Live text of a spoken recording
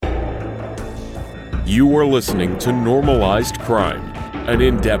You are listening to Normalized Crime, an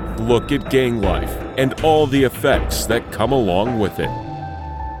in-depth look at gang life and all the effects that come along with it.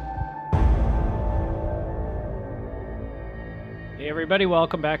 Hey everybody,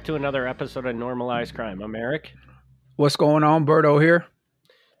 welcome back to another episode of Normalized Crime. I'm Eric. What's going on? Berto here.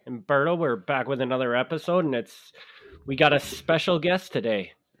 And Berto, we're back with another episode, and we got a special guest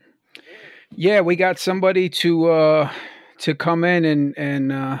today. Yeah, we got somebody to come in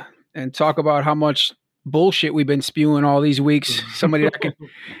and talk about how much bullshit we've been spewing all these weeks. Somebody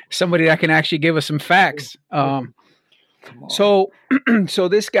that can actually give us some facts. So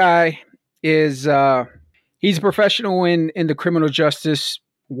this guy is he's a professional in the criminal justice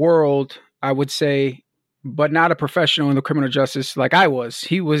world, I would say, but not a professional in the criminal justice like I was.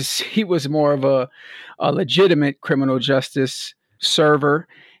 He was more of a legitimate criminal justice server.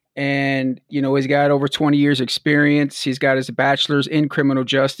 And, you know, he's got over 20 years experience. He's got his bachelor's in criminal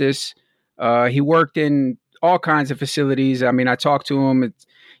justice. He worked in all kinds of facilities. I mean, I talked to him.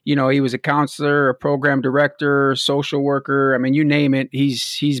 He was a counselor, a program director, social worker. I mean, you name it.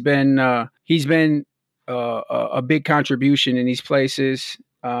 He's been a big contribution in these places.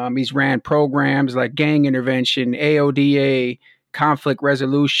 He's ran programs like gang intervention, AODA, conflict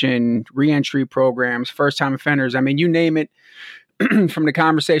resolution, reentry programs, first-time offenders. I mean, you name it. From the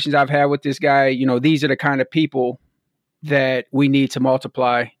conversations I've had with this guy, you know, these are the kind of people that we need to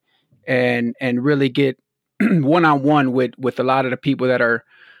multiply and really get one-on-one with a lot of the people that are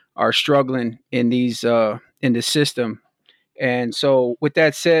struggling in these in the system. And so with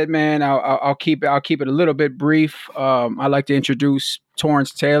that said, man, I'll keep it a little bit brief. I'd like to introduce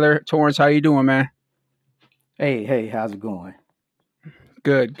Torrance Taylor. Torrance, how you doing, man? Hey, how's it going?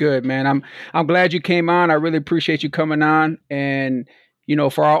 Good, man. I'm glad you came on. I really appreciate you coming on. And, you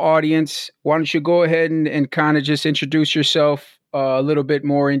know, for our audience, why don't you go ahead and kind of just introduce yourself a little bit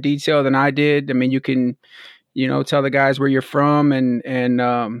more in detail than I did. I mean, you can, you know, tell the guys where you're from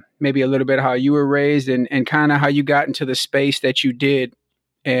and maybe a little bit how you were raised and kind of how you got into the space that you did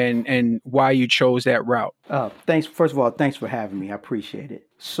and why you chose that route. Thanks. First of all, thanks for having me. I appreciate it.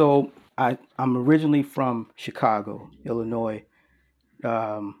 So I'm originally from Chicago, Illinois.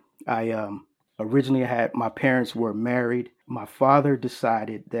 Originally my parents were married. My father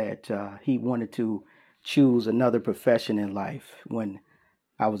decided that he wanted to choose another profession in life when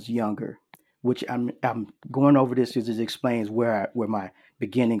I was younger, which I'm going over this because it explains where my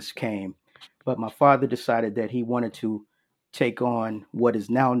beginnings came. But my father decided that he wanted to take on what is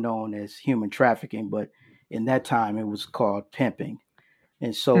now known as human trafficking, but in that time it was called pimping.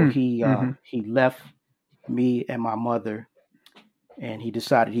 And so he left me and my mother, and he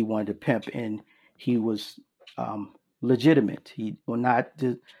decided he wanted to pimp, and he was legitimate.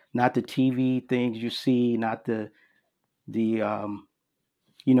 Not the TV things you see, not the rap,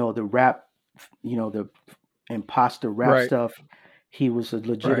 the imposter rap stuff. He was a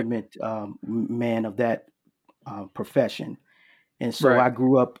legitimate man of that profession, and so I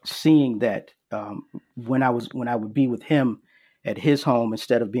grew up seeing that when I would be with him at his home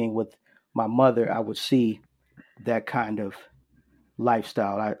instead of being with my mother, I would see that kind of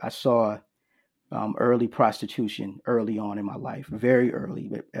lifestyle. I saw early prostitution early on in my life, very early,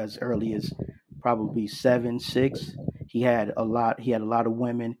 but as early as probably 7, 6. He had a lot of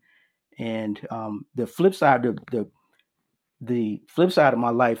women, and the flip side of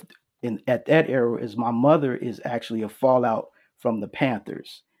my life at that era is my mother is actually a fallout from the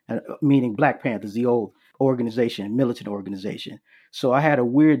Panthers, meaning Black Panthers, the old organization, militant organization. So I had a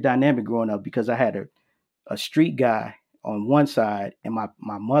weird dynamic growing up because I had a street guy on one side, and my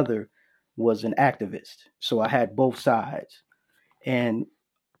mother was an activist. So I had both sides. And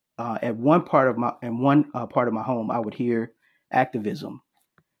at one part of my home, I would hear activism.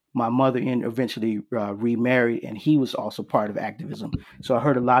 My mother eventually remarried, and he was also part of activism. So I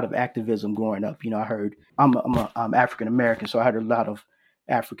heard a lot of activism growing up. You know, I'm African American, so I heard a lot of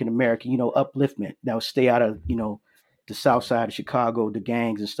African American, upliftment. Now stay out of the South Side of Chicago, the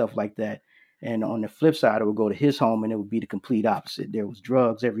gangs and stuff like that. And on the flip side, I would go to his home and it would be the complete opposite. There was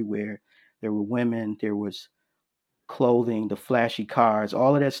drugs everywhere. There were women. There was clothing, the flashy cars,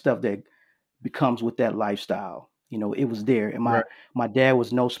 all of that stuff that becomes with that lifestyle. You know, it was there. And my dad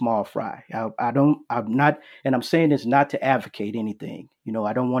was no small fry. I'm not, and I'm saying this not to advocate anything. You know,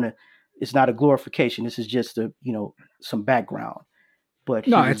 I don't want to, it's not a glorification. This is just some background. But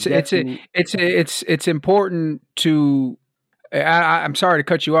no, it's important to, I'm sorry to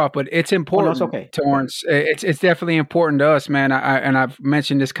cut you off, but it's important, okay. Torrance. It's definitely important to us, man. I've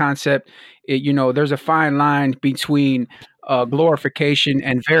mentioned this concept. There's a fine line between glorification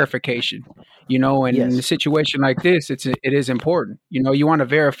and verification. And Yes. in a situation like this, it is important. You want to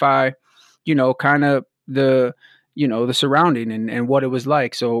verify kind of the surrounding and what it was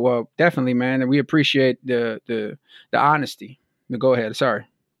like. So definitely, man, and we appreciate the honesty. Go ahead. Sorry.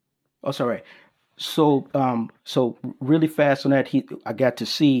 Oh, sorry. So really fast on that, I got to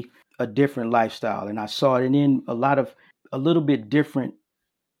see a different lifestyle, and I saw it in a little bit different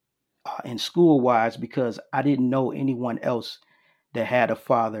in school wise, because I didn't know anyone else that had a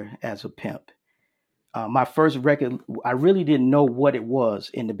father as a pimp. My first record, I really didn't know what it was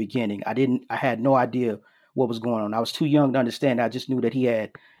in the beginning. I had no idea what was going on. I was too young to understand. I just knew that he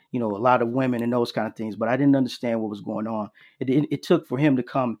had, a lot of women and those kind of things, but I didn't understand what was going on. It took for him to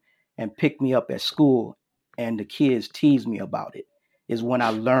come and pick me up at school, and the kids teased me about it, is when I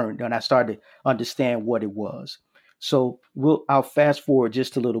learned and I started to understand what it was. So I'll fast forward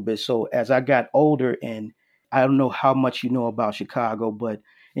just a little bit. So as I got older, and I don't know how much you know about Chicago, but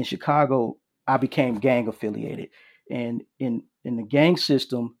in Chicago, I became gang affiliated. And in the gang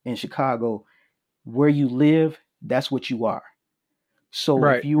system in Chicago, where you live, that's what you are. So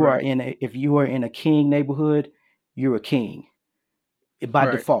if you are in a king neighborhood, you're a king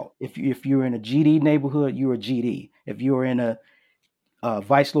by default. If you're in a GD neighborhood, you're a GD. If you're in a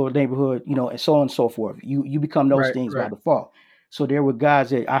Vice Lord neighborhood, and so on and so forth, you become those things by default. So there were guys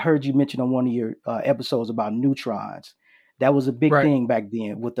that I heard you mention on one of your episodes about neutrons. That was a big thing back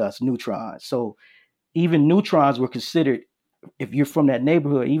then with us, neutrons. So even neutrons were considered, if you're from that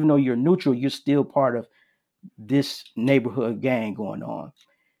neighborhood, even though you're neutral, you're still part of this neighborhood gang going on.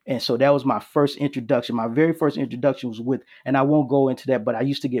 And so that was my first introduction. My very first introduction was with, and I won't go into that, but I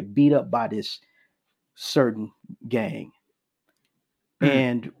used to get beat up by this certain gang.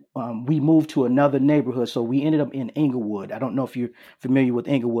 And we moved to another neighborhood. So we ended up in Inglewood. I don't know if you're familiar with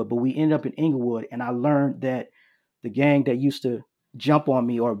Inglewood, but we ended up in Inglewood. And I learned that the gang that used to jump on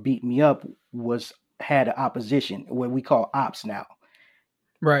me or beat me up had an opposition, what we call ops now.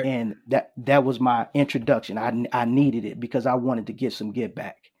 Right. And that was my introduction. I needed it because I wanted to get some get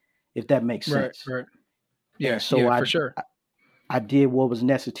back, if that makes sense. Right. Yeah. And so for sure. I did what was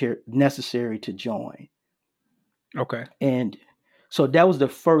necessary to join. Okay. And so that was the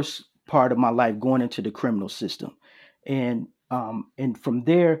first part of my life, going into the criminal system. And from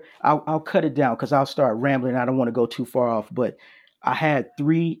there, I'll cut it down because I'll start rambling. I don't want to go too far off, but I had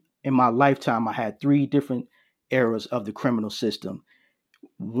in my lifetime, I had three different eras of the criminal system.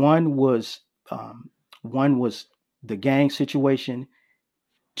 One was the gang situation.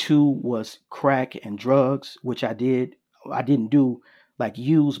 Two was crack and drugs, which I did. I didn't do like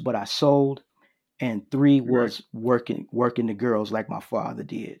use, but I sold. And three was working the girls like my father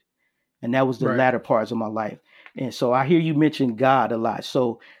did. And that was the latter parts of my life. And so I hear you mention God a lot.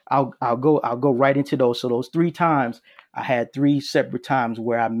 So I'll go right into those. So those 3 times, I had 3 separate times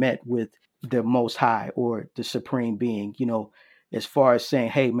where I met with the Most High or the Supreme Being, as far as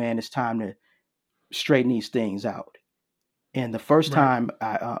saying, hey man, it's time to straighten these things out. And the first time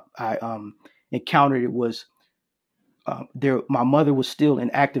I encountered it was my mother was still in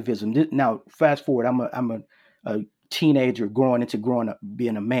activism. Now, fast forward, I'm a teenager growing up,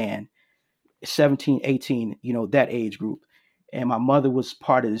 being a man, 17, 18, that age group. And my mother was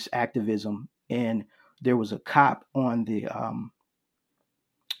part of this activism. And there was a cop on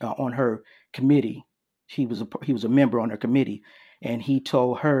on her committee. He was a member on her committee. And he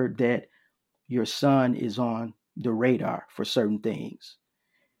told her that your son is on the radar for certain things.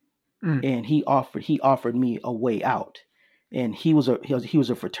 And he offered me a way out. And he was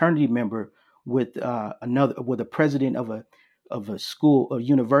a fraternity member with a president of a school, a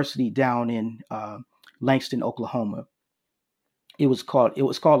university down in Langston, Oklahoma. It was called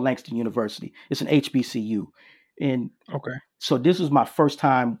Langston University. It's an HBCU. And so this was my first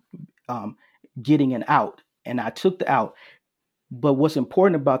time getting an out, and I took the out. But what's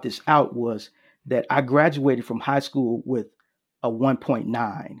important about this out was that I graduated from high school with a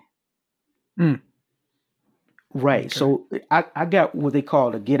 1.9. Right. Okay. So I got what they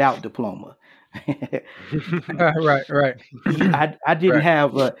call a get out diploma. Right. I didn't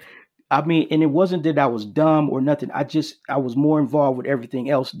have and it wasn't that I was dumb or nothing. I was more involved with everything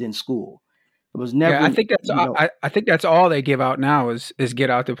else than school. It was never. Yeah, I think that's all they give out now is get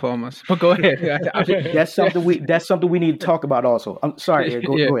out diplomas. But go ahead. That's something we need to talk about also. I'm sorry, Eric.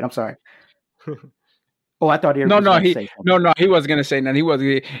 Go ahead. I'm sorry. Oh, I thought Eric was going to say something. He wasn't going to say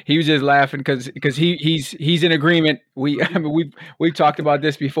nothing. He was just laughing because he's in agreement. We've talked about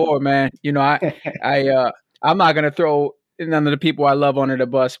this before, man. I'm not going to throw none of the people I love under the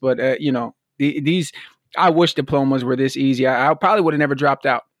bus, but these I wish diplomas were this easy. I probably would have never dropped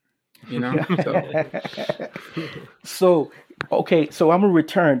out. So I'm gonna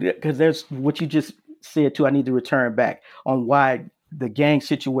return because there's what you just said too. I need to return back on why the gang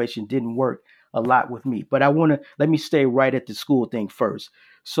situation didn't work a lot with me. But let me stay right at the school thing first.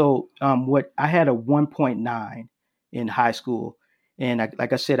 So what I had a 1.9 in high school, and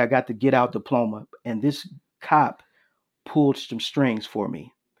like I said, I got the get out diploma, and this cop pulled some strings for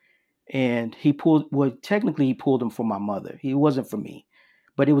me. And technically he pulled them for my mother. He wasn't for me,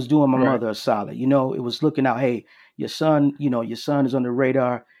 but it was doing my Right. mother a solid. It was looking out, hey, your son is on the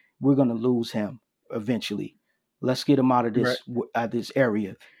radar. We're going to lose him eventually. Let's get him out of this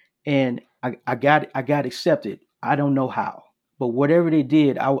area. And I got accepted. I don't know how, but whatever they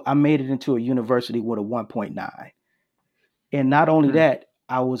did, I made it into a university with a 1.9. And not only that,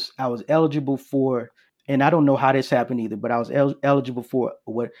 I was eligible for, and I don't know how this happened either, but I was eligible for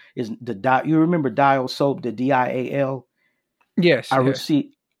what is you remember Dial Soap, the DIAL? Yes. I yes.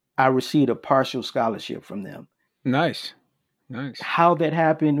 received a partial scholarship from them. Nice. How that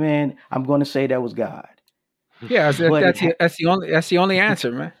happened, man, I'm going to say that was God. Yeah, But that's the only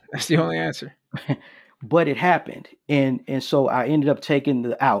answer, man. That's the only answer. but it happened, and so I ended up taking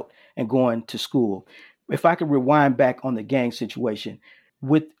the out and going to school. If I could rewind back on the gang situation,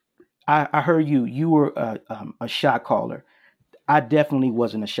 I heard you were a shot caller. I definitely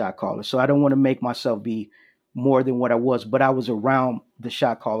wasn't a shot caller, so I don't want to make myself be more than what I was, but I was around the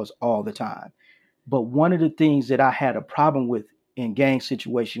shot callers all the time. But one of the things that I had a problem with in gang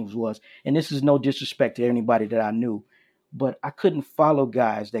situations was, and this is no disrespect to anybody that I knew, but I couldn't follow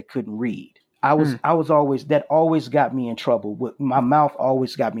guys that couldn't read. I was always, that always got me in trouble. My mouth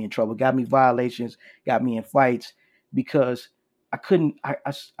always got me in trouble, got me violations, got me in fights, because I couldn't.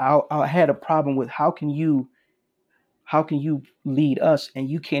 I had a problem with how can you lead us and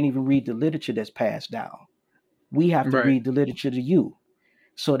you can't even read the literature that's passed down. We have to Right. read the literature to you.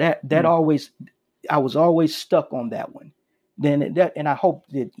 So that always, I was always stuck on that one. And I hope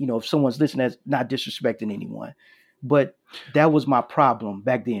that, if someone's listening, that's not disrespecting anyone, but that was my problem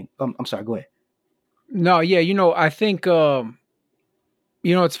back then. I'm sorry, go ahead. No, yeah, I think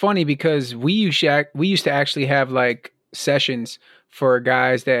it's funny because we used to actually have like sessions for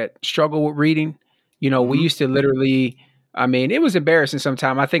guys that struggle with reading. We used to literally, I mean, it was embarrassing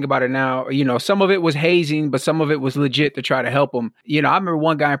sometimes. I think about it now, some of it was hazing, but some of it was legit to try to help them. I remember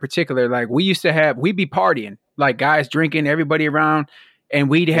one guy in particular, like we'd be partying, like guys drinking, everybody around, and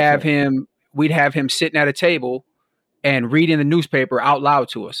we'd have him sitting at a table and reading the newspaper out loud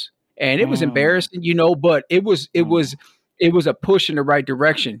to us. And it was embarrassing, but it was a push in the right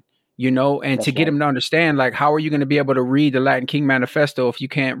direction, and That's to get right. him to understand, like, how are you going to be able to read the Latin King Manifesto if you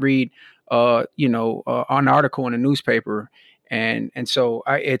can't read, an article in a newspaper? And so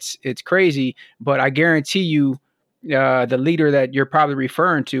it's crazy, but I guarantee you, the leader that you're probably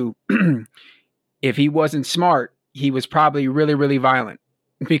referring to, if he wasn't smart, he was probably really, really violent,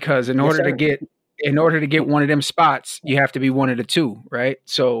 because in order to get one of them spots, you have to be one of the two, right?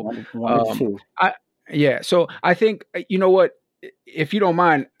 So, One of the two. So I think, you know what, if you don't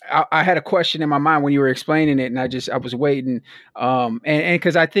mind, I had a question in my mind when you were explaining it, and I was waiting. And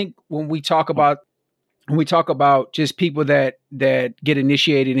because I think when we talk about just people that get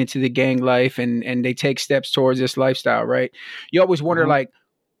initiated into the gang life and they take steps towards this lifestyle, right? You always wonder, like,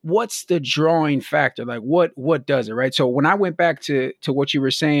 what's the drawing factor? Like, what does it, right? So when I went back to what you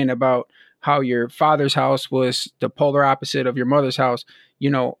were saying about how your father's house was the polar opposite of your mother's house,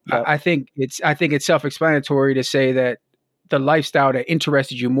 Yep. I think it's self-explanatory to say that the lifestyle that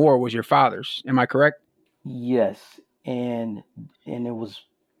interested you more was your father's. Am I correct? Yes, and it was,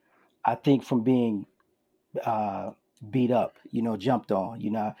 I think, from being beat up, jumped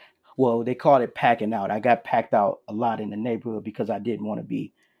on, well, they called it packing out. I got packed out a lot in the neighborhood because I didn't want to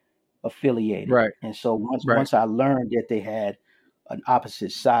be affiliated. Right. And so Right. once I learned that they had an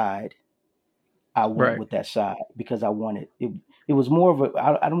opposite side, I went Right. with that side because I wanted it. It was more of a,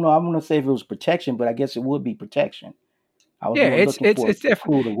 I don't know, I want to say if it was protection, but I guess it would be protection. I was Yeah, more it's looking for it's a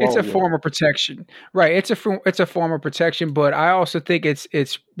crew to it's roll a with. form of protection, right? It's a form of protection, but I also think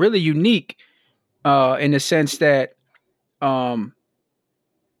it's really unique, in the sense that, um,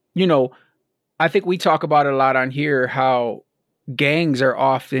 I think we talk about it a lot on here, how gangs are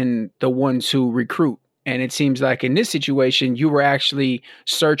often the ones who recruit, and it seems like in this situation, you were actually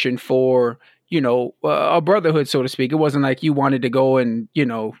searching for, a brotherhood, so to speak. It wasn't like you wanted to go and,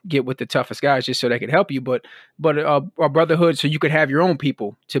 get with the toughest guys just so they could help you, but a brotherhood so you could have your own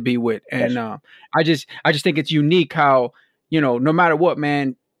people to be with. And I just think it's unique how, no matter what,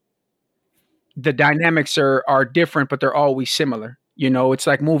 man, the dynamics are different, but they're always similar. It's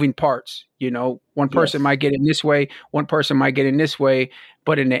like moving parts. One person Yes. might get in this way, one person might get in this way,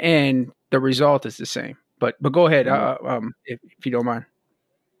 but in the end, the result is the same. But go ahead, Yeah. if you don't mind.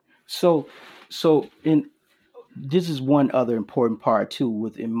 So in this is one other important part too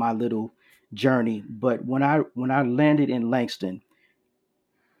within my little journey. But when I landed in Langston,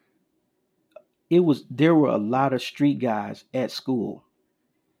 there were a lot of street guys at school,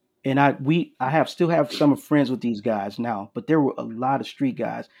 and I have still have some friends with these guys now, but there were a lot of street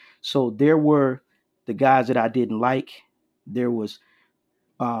guys. So there were the guys that I didn't like. There was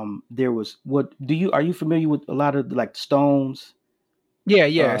what do you are you familiar with a lot of like Stones?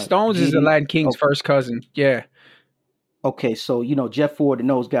 Yeah. Stones is GD? Aladdin King's first cousin. Yeah. Okay, so Jeff Ford and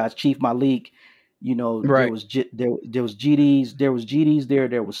those guys, Chief Malik, there Right. was there was GDs there.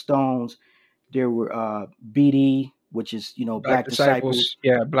 There was Stones, there were BD, which is Black Black Disciples. Disciples.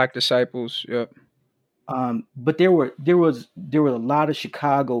 Yeah. Black Disciples. Yep. But there were a lot of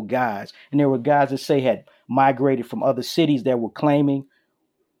Chicago guys, and there were guys that say had migrated from other cities that were claiming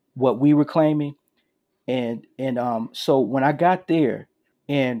what we were claiming, and so when I got there,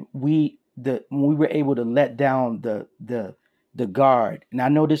 and when we were able to let down the guard, and I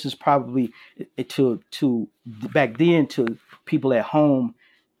know this is probably to back then to people at home,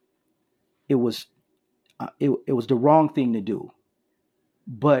 it was it was the wrong thing to do,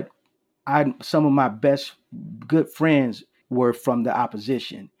 but some of my best good friends were from the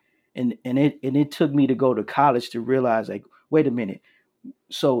opposition, and it took me to go to college to realize, like, wait a minute,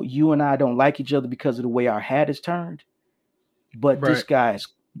 so you and I don't like each other because of the way our hat is turned, but Right.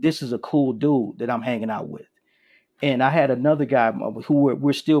 this is a cool dude that I'm hanging out with. And I had another guy who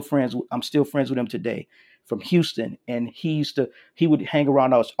we're still friends with. I'm still friends with him today, from Houston, and he would hang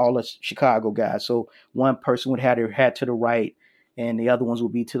around all us Chicago guys. So one person would have their hat to the right, and the other ones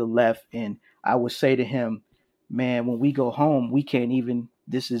would be to the left. And I would say to him, "Man, when we go home, we can't even.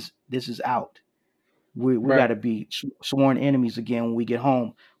 This is out. We got Right. to be sworn enemies again when we get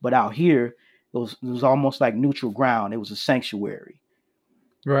home. But out here, it was almost like neutral ground. It was a sanctuary."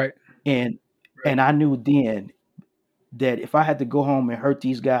 Right. And Right. and I knew then that if I had to go home and hurt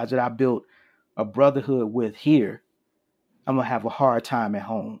these guys that I built a brotherhood with here, I'm gonna have a hard time at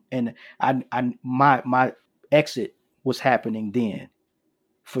home. And my exit was happening then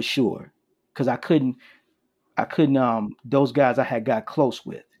for sure, because I couldn't those guys I had got close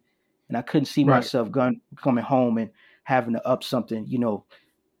with, and I couldn't see Right. myself coming home and having to up something.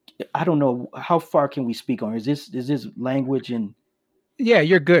 I don't know how far can we speak on. Is this language and Yeah.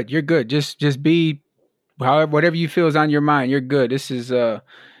 You're good. You're good. Just be however whatever you feel is on your mind. You're good. This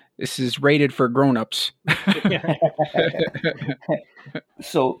is rated for grown-ups.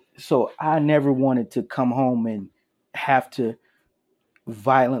 so I never wanted to come home and have to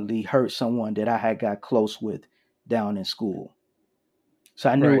violently hurt someone that I had got close with down in school. So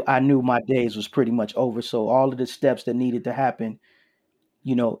I knew Right. I knew my days was pretty much over. So all of the steps that needed to happen,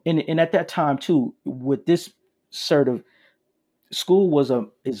 and at that time too, with this sort of school is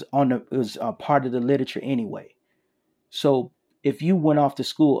a part of the literature anyway. So if you went off to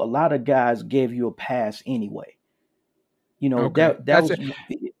school, a lot of guys gave you a pass anyway. Okay. That was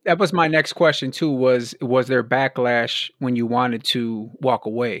That was my next question too. Was there backlash when you wanted to walk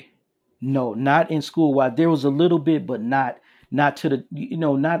away? no, not in school. While there was a little bit, but not to the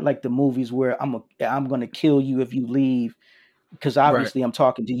not like the movies where I'm gonna kill you if you leave, because Right. obviously I'm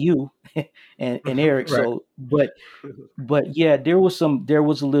talking to you and Eric. Right. So, but yeah, there was a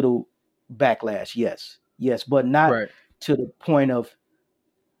little backlash. Yes, but not Right. to the point of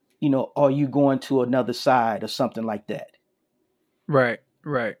are you going to another side or something like that. Right.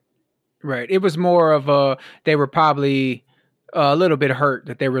 Right. Right. It was more of they were probably a little bit hurt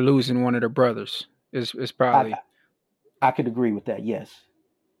that they were losing one of their brothers. Is I probably I could agree with that. Yes.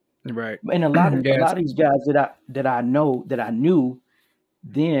 right. And a lot Yes. of these guys that I knew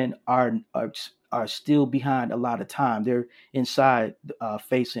then are still behind a lot of time. They're inside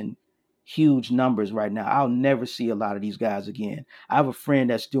facing huge numbers right now. I'll never see a lot of these guys again. I have a friend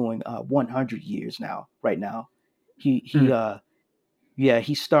that's doing 100 years now. Right now, he Mm. yeah,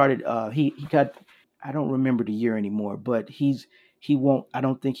 he started he got, I don't remember the year anymore, but he won't, I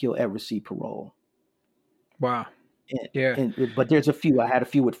don't think he'll ever see parole. Wow. And, Yeah. but there's a few. I had a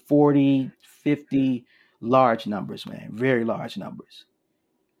few with 40, 50, large numbers, man, very large numbers.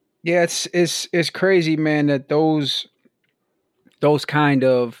 Yeah. It's crazy, man, that those kind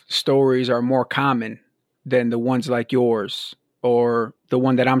of stories are more common than the ones like yours or the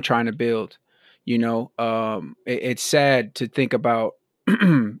one that I'm trying to build. It's sad to think about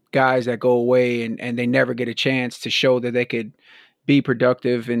guys that go away and they never get a chance to show that they could be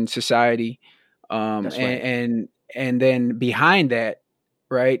productive in society. That's right. And then behind that,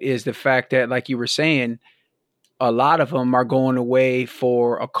 right, is the fact that, like you were saying, a lot of them are going away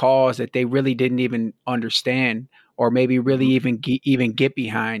for a cause that they really didn't even understand or maybe really Hmm. even get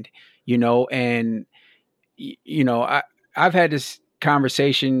behind, and I've had this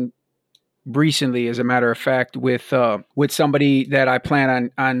conversation recently, as a matter of fact, with somebody that I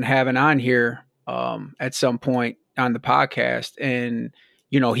plan on having on here at some point on the podcast, and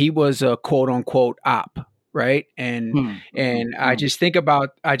he was a quote unquote op, right? And I just think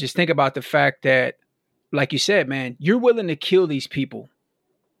about the fact that, like you said, man, you're willing to kill these people,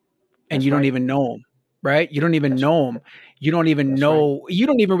 and you don't even know them, right? You don't even know them. You don't even know. You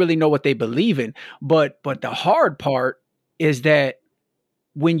don't even really know what they believe in. But the hard part is that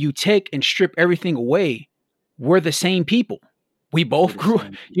when you take and strip everything away, we're the same people. We both grew,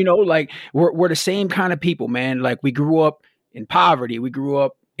 like we're the same kind of people, man. Like we grew up in poverty. We grew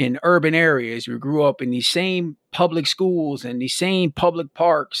up in urban areas. We grew up in these same public schools and these same public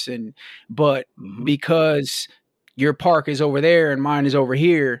parks. But because your park is over there and mine is over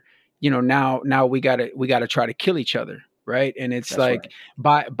here, now we gotta try to kill each other. Right. And it's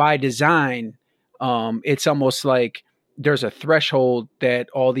by design, it's almost like there's a threshold that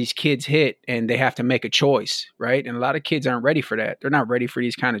all these kids hit and they have to make a choice. Right. And a lot of kids aren't ready for that. They're not ready for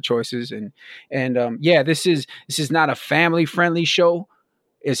these kind of choices. And this is not a family friendly show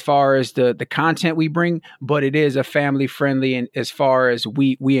as far as the content we bring, but it is a family friendly. And as far as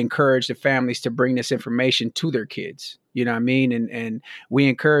we encourage the families to bring this information to their kids, you know what I mean? And we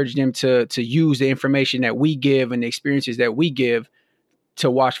encourage them to use the information that we give and the experiences that we give to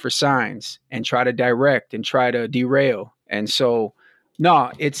watch for signs and try to direct and try to derail. And so,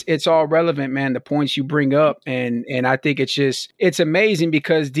 no, it's all relevant, man. The points you bring up. And I think it's amazing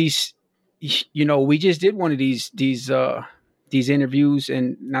because these, we just did one of these interviews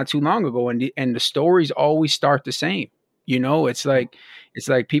and not too long ago. And the stories always start the same. It's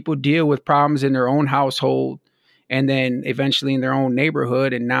like people deal with problems in their own household and then eventually in their own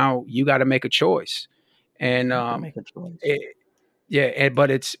neighborhood. And now you got to make a choice. And, make a choice.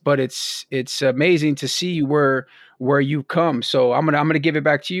 But it's amazing to see where you come. So I'm gonna give it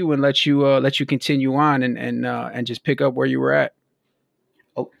back to you and let you continue on and just pick up where you were at.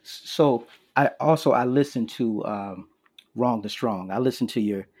 Oh, so I listened to Wrong to Strong. I listened to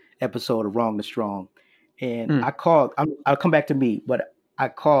your episode of Wrong to Strong, and I called. I'll come back to me, but I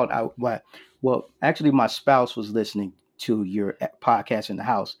called. Well, actually, my spouse was listening to your podcast in the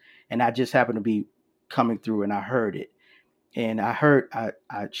house, and I just happened to be coming through, and I heard it. And I heard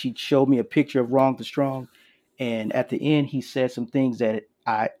she showed me a picture of Wrong to Strong, and at the end he said some things that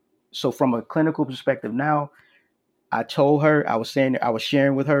so from a clinical perspective now, I told her, I was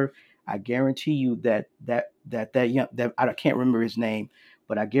sharing with her, I guarantee you that I can't remember his name,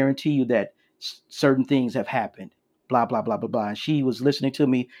 but I guarantee you that certain things have happened, blah blah blah blah blah. And she was listening to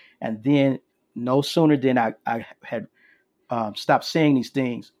me, and then no sooner than I had stopped saying these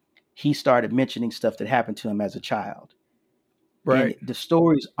things, he started mentioning stuff that happened to him as a child. Right. And the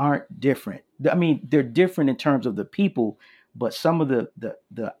stories aren't different. I mean, they're different in terms of the people, but some of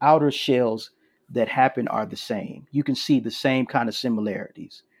the outer shells that happen are the same. You can see the same kind of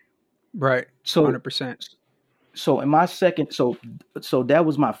similarities. Right. So 100%. So in my second, so that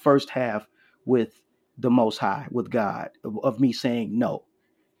was my first half with the Most High, with God, of me saying no.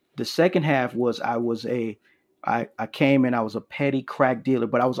 The second half was I came and I was a petty crack dealer,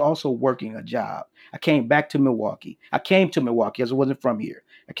 but I was also working a job. I came back to Milwaukee. I came to Milwaukee as I wasn't from here.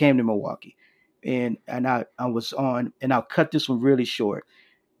 I came to Milwaukee, and I was on, and I'll cut this one really short,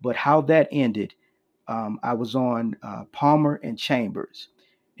 but how that ended, I was on Palmer and Chambers,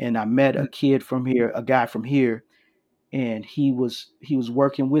 and I met a kid from here, a guy from here, and he was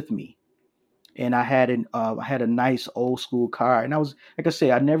working with me. And I had a nice old school car. And I was, like I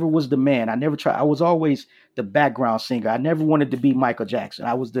say, I never was the man. I never tried. I was always the background singer. I never wanted to be Michael Jackson.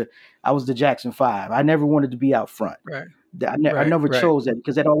 I was the Jackson 5. I never wanted to be out front. Right. I never chose that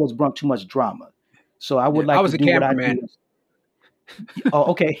because that always brought too much drama. So I would like to do what I do. Oh,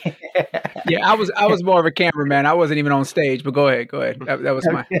 okay. Yeah, I was more of a cameraman. I wasn't even on stage, but go ahead. That was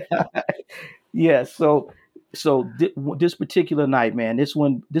mine. Yeah. So this particular night, man, this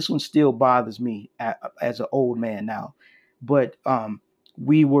one still bothers me as an old man now, but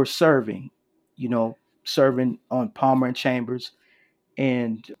we were serving on Palmer and Chambers,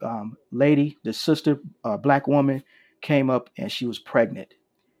 and the sister, black woman, came up and she was pregnant,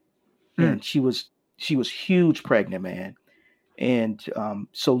 and she was huge pregnant, man, and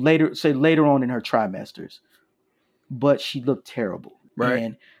so later on in her trimesters, but she looked terrible, right?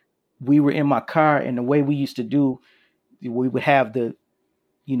 And we were in my car, and the way we used to do, we would have the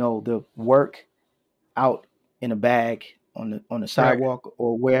work out in a bag on the sidewalk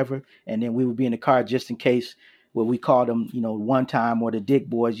or wherever, and then we would be in the car just in case. What we called them, one time, or the dick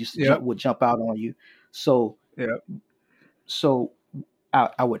boys would jump out on you. So, so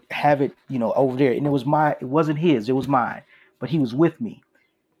I would have it, over there, and it wasn't his, it was mine, but he was with me,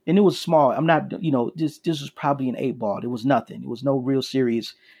 and it was small. I'm not, this was probably an 8 ball. It was nothing. It was no real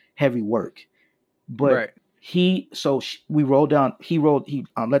serious, heavy work, but Right. we rolled down. He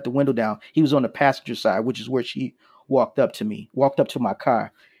let the window down. He was on the passenger side, which is where she walked up to my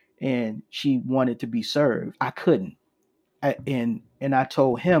car, and she wanted to be served. I couldn't, and I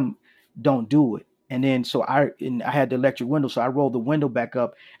told him, don't do it. And then I had the electric window, so I rolled the window back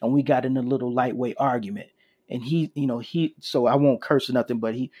up, and we got in a little lightweight argument. And so I won't curse or nothing,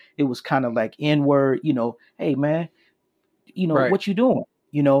 but it was kind of like N-word, hey man, Right. what you doing?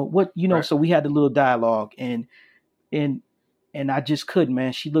 Right. So we had a little dialogue, and I just couldn't,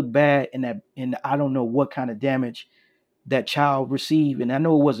 man. She looked bad, and I don't know what kind of damage that child received. And I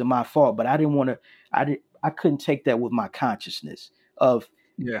know it wasn't my fault, but I didn't want to, I couldn't take that with my consciousness of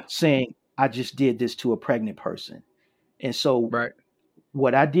Yeah. saying I just did this to a pregnant person. And so Right.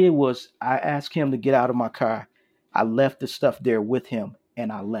 what I did was I asked him to get out of my car. I left the stuff there with him,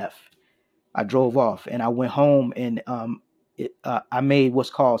 and I left. I drove off, and I went home, and I made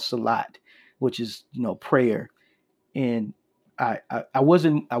what's called salat, which is prayer. And I was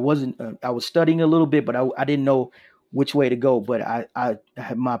studying a little bit, but I didn't know which way to go. But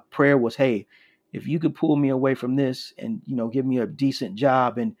my prayer was, hey, if you could pull me away from this and give me a decent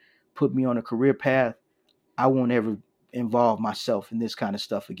job and put me on a career path, I won't ever involve myself in this kind of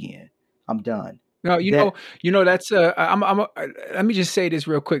stuff again. I'm done. No, That that's let me just say this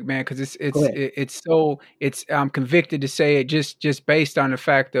real quick, man, because Go ahead. I'm convicted to say it just based on the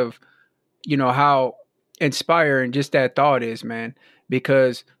fact of how inspiring just that thought is, man.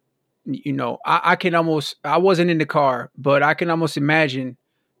 Because I wasn't in the car, but I can almost imagine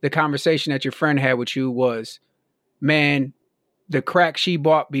the conversation that your friend had with you was, man, the crack she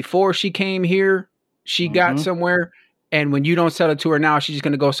bought before she came here, she got Hmm. somewhere. And when you don't sell it to her now, she's just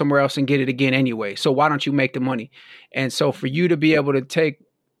going to go somewhere else and get it again anyway. So why don't you make the money? And so for you to be able to take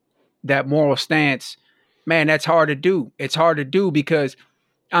that moral stance, man, that's hard to do. It's hard to do because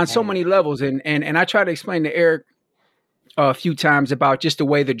on so Man. many levels. And I try to explain to Eric a few times about just the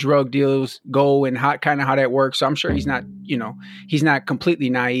way the drug deals go and how that works. So I'm sure he's not completely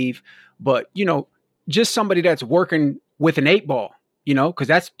naive, but just somebody that's working with an 8 ball, because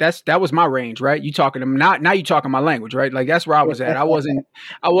that was my range, right? You talking to them now you talking my language, right? Like that's where I was at. I wasn't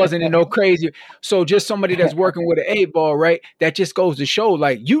in no crazy. So just somebody that's working with an 8 ball, right? That just goes to show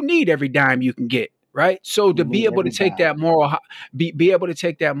like you need every dime you can get. Right. So to You be need able to every take dime. that be able to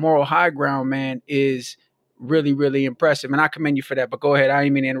take that moral high ground, man, is really, really impressive. And I commend you for that. But go ahead. I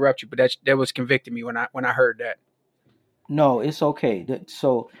didn't mean to interrupt you, but that was convicting me when I heard that. No, it's okay.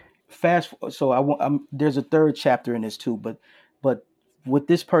 So there's a third chapter in this too, but with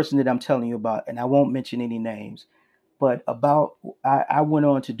this person that I'm telling you about, and I won't mention any names, but I went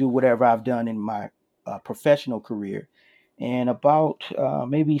on to do whatever I've done in my professional career, and about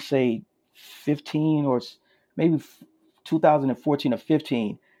maybe say 15 or maybe 2014 or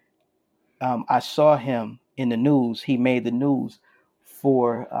 15, I saw him in the news. He made the news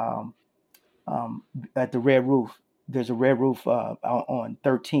for at the Red Roof. There's a Red Roof on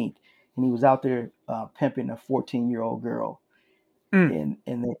 13th, and he was out there pimping a 14-year-old girl, Mm,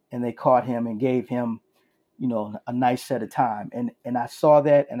 and they caught him and gave him a nice set of time. And I saw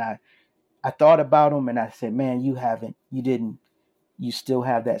that, and I thought about him, and I said, man, you still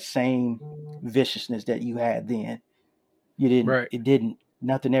have that same viciousness that you had then. right.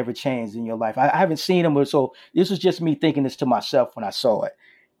 Nothing ever changed in your life. I haven't seen him, so this was just me thinking this to myself when I saw it.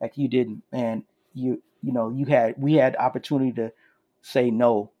 Like you didn't, man. We had opportunity to say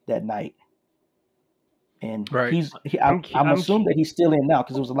no that night, and Right. I'm assuming that he's still in now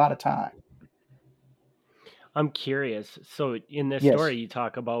because it was a lot of time. I'm curious. So in this Yes. story, you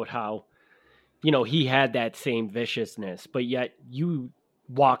talk about how, he had that same viciousness, but yet you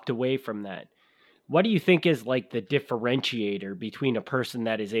walked away from that. What do you think is like the differentiator between a person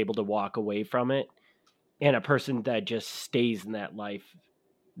that is able to walk away from it and a person that just stays in that life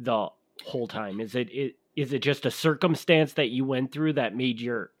the whole time? Is it just a circumstance that you went through that made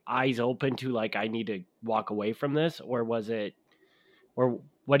your eyes open to like, I need to walk away from this? Or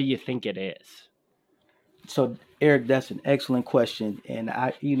what do you think it is? So, Eric, that's an excellent question, and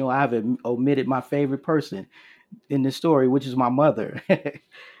I've omitted my favorite person in this story, which is my mother.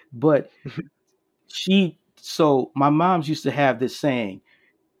 But my mom's used to have this saying,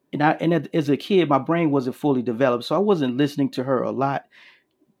 as a kid, my brain wasn't fully developed, so I wasn't listening to her a lot.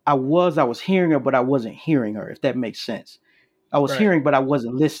 I was hearing her, but I wasn't hearing her, if that makes sense. I was Right. hearing, but I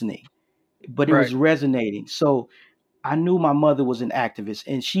wasn't listening, but it was Right. resonating. So I knew my mother was an activist,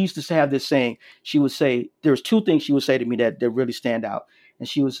 and she used to have this saying. She would say, there's two things she would say to me that really stand out. and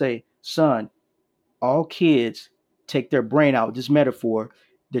she would say, son, all kids take their brain out, this metaphor,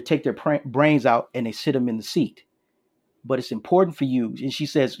 they take their brains out and they sit them in the seat. But it's important for you. And she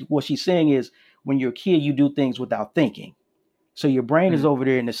says, what she's saying is, when you're a kid, you do things without thinking. So your brain is over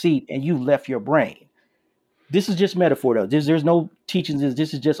there in the seat and you left your brain. This is just metaphor though. There's no teachings.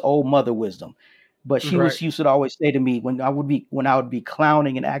 This is just old mother wisdom. But she used to always say to me when I would be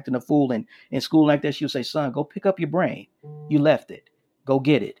clowning and acting a fool in school like that, she would say, son, go pick up your brain. You left it. Go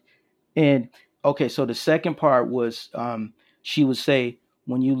get it. And okay, so the second part was she would say,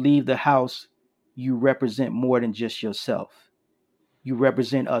 when you leave the house, you represent more than just yourself. You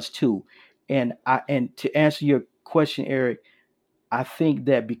represent us too. And to answer your question, Eric, I think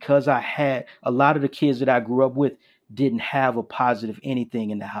that because I had a lot of the kids that I grew up with didn't have a positive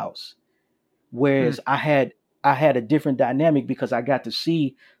anything in the house. Whereas I had a different dynamic because I got to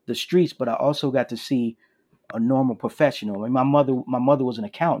see the streets, but I also got to see a normal professional. And my mother was an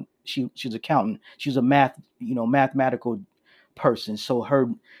accountant. She was an accountant. She was a mathematical person. So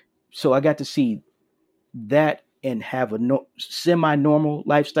I got to see that and have a semi-normal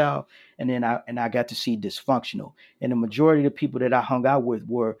lifestyle. And then I got to see dysfunctional. And the majority of the people that I hung out with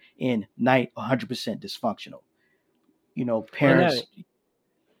were in 100% dysfunctional. Parents.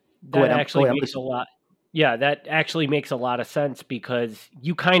 That actually makes a lot. Yeah, that actually makes a lot of sense because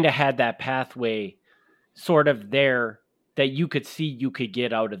you kind of had that pathway sort of there that you could see you could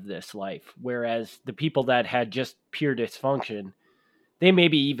get out of this life. Whereas the people that had just pure dysfunction, they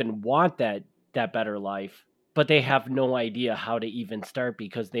maybe even want that better life, but they have no idea how to even start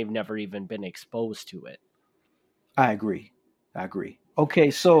because they've never even been exposed to it. I agree. Okay,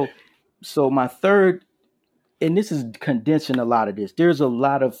 so my third, and this is condensing a lot of this. There's a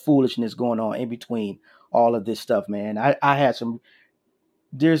lot of foolishness going on in between all of this stuff, man.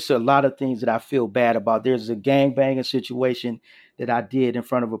 There's a lot of things that I feel bad about. There's a gangbanging situation that I did in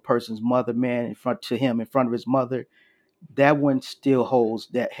front of a person's mother, man, in front of his mother. That one still holds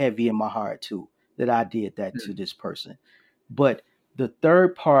that heavy in my heart too, that I did that to this person. But the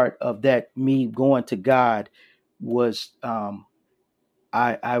third part of that, me going to God, was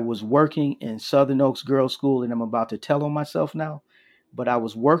I was working in Southern Oaks Girls School, and I'm about to tell on myself now, but I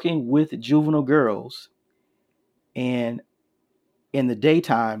was working with juvenile girls, and in the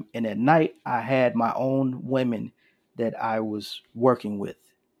daytime and at night, I had my own women that I was working with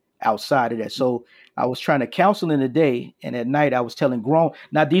outside of that. So I was trying to counsel in the day, and at night I was telling grown.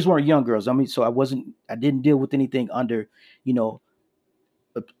 Now these weren't young girls. I mean, so I didn't deal with anything under,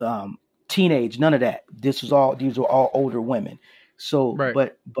 teenage, none of that. These were all older women. So,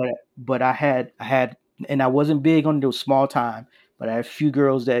 right. but I had, and I wasn't big on those small time, but I had a few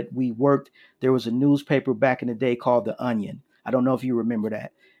girls that we worked. There was a newspaper back in the day called The Onion. I don't know if you remember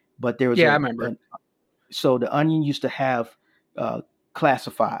that, but there was, I remember. So The Onion used to have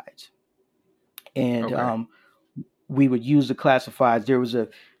classifieds, and we would use the classifieds. There was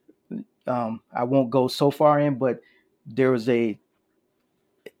I won't go so far in, but there was a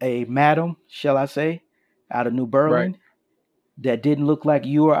madam, shall I say, out of New Berlin, that didn't look like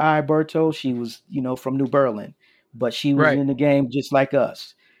you or I, Berto. She was, from New Berlin, but she was in the game just like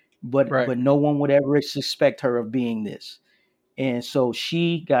us. But no one would ever suspect her of being this. And so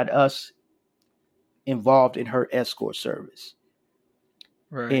she got us involved in her escort service.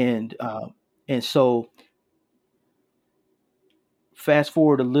 Right. And so fast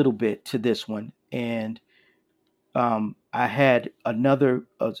forward a little bit to this one, and I had another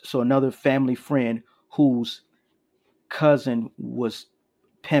family friend whose cousin was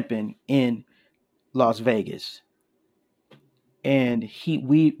pimping in Las Vegas, and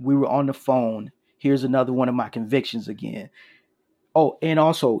we were on the phone. Here's another one of my convictions again. Oh, and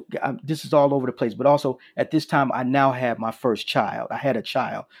also, this is all over the place, but also at this time, I now had my first child. I had a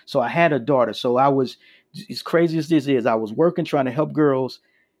child. So I had a daughter. So I was, as crazy as this is, I was working, trying to help girls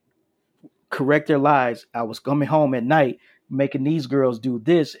correct their lives. I was coming home at night, making these girls do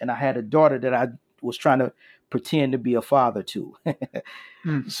this. And I had a daughter that I was trying to pretend to be a father to.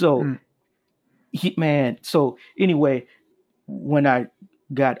 So anyway, when I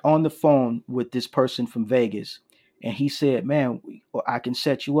got on the phone with this person from Vegas, and he said, man, I can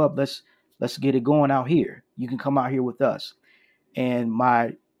set you up. Let's get it going out here. You can come out here with us. And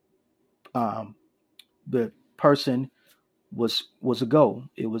the person was a go.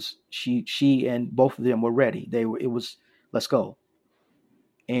 It was she and both of them were ready. Let's go.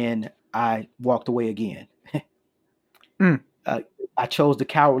 And I walked away again. I chose the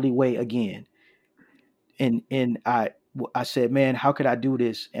cowardly way again. And I said, man, how could I do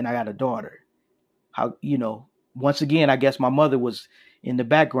this? And I got a daughter. How, once again, I guess my mother was in the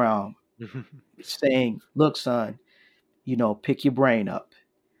background saying, look, son, pick your brain up.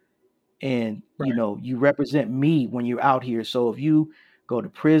 and Right. you represent me when you're out here. So if you go to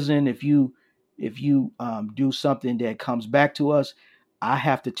prison, if you do something that comes back to us, I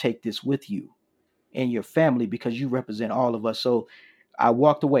have to take this with you and your family because you represent all of us. So I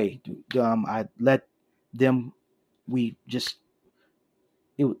walked away. I let them. We just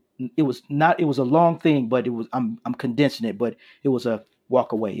it it was not. It was a long thing, but it was. I'm condensing it, but it was a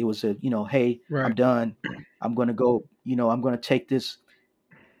walk away. It was a hey, I'm Right. done. I'm gonna go. I'm gonna take this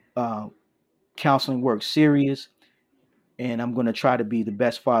uh, counseling work serious, and I'm gonna try to be the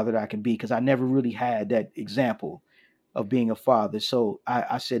best father that I can be because I never really had that example of being a father. So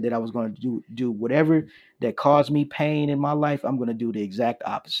I said that I was going to do whatever that caused me pain in my life. I'm going to do the exact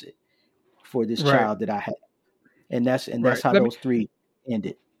opposite for this Right. child that I have, and that's Right. how Let me. those three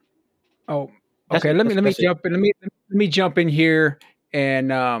ended. Oh, That's okay. it. Let me That's it. jump in. Let me jump in here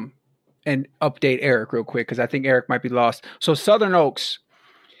and update Eric real quick because I think Eric might be lost. So Southern Oaks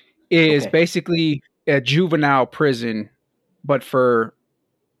is Okay. basically a juvenile prison, but for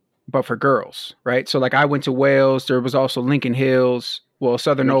girls, right? So like I went to Wales. There was also Lincoln Hills. Well,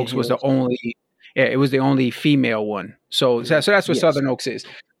 Southern Lincoln Oaks was the Hills. only. Yeah, it was the only female one. So that's what Yes. Southern Oaks is.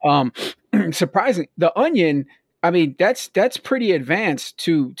 Um, surprising. The Onion. I mean, that's pretty advanced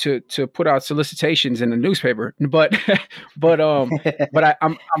to put out solicitations in the newspaper. But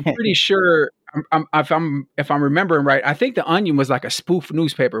I'm pretty sure. If I'm remembering right, I think the Onion was like a spoof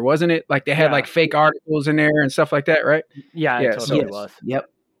newspaper, wasn't it? Like they had Yeah. like fake articles in there and stuff like that, right? Yeah, it Yeah. totally So Yes. was. Yep.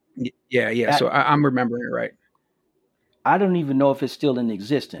 yeah. So I'm remembering it right. I don't even know if it's still in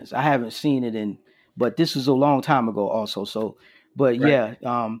existence. I haven't seen it but this was a long time ago also. So, but Right.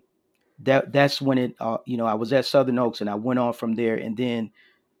 yeah, that's when it, I was at Southern Oaks and I went on from there, and then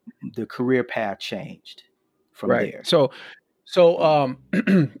the career path changed from Right. there. So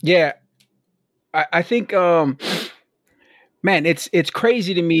yeah, I think man, it's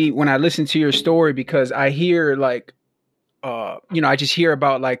crazy to me when I listen to your story because I hear like I just hear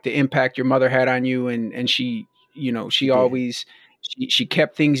about like the impact your mother had on you and she She she did. always she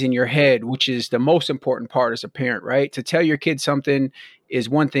kept things in your head, which is the most important part as a parent, right? To tell your kid something is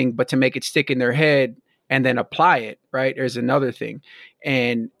one thing, but to make it stick in their head and then apply it, right, is another thing.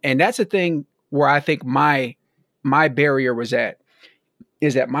 And that's a thing where I think my barrier was at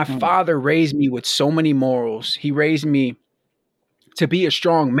is that my Mm. father raised me with so many morals. He raised me to be a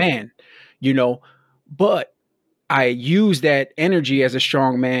strong man, you know, but I used that energy as a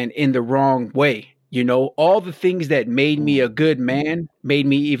strong man in the wrong way. All the things that made me Mm. a good man made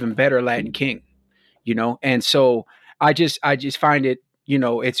me even better Latin King, and so I just find it,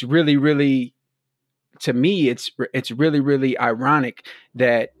 it's really, really, to me, it's really, really ironic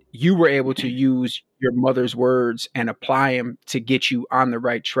that you were able to use your mother's words and apply them to get you on the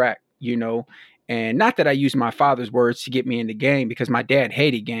right track, and not that I used my father's words to get me in the gang because my dad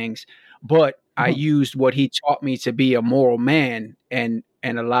hated gangs, but I used what he taught me to be a moral man and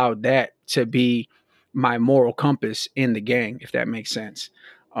allowed that to be my moral compass in the gang, if that makes sense.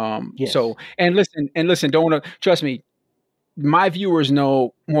 Yes. So and listen, don't want to trust me, my viewers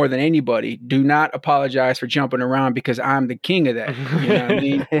know more than anybody. Do not apologize for jumping around because I'm the king of that. You know what I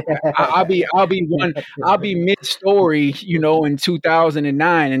mean? I'll be mid story, in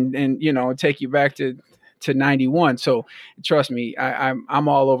 2009 and take you back to 91. So trust me, I'm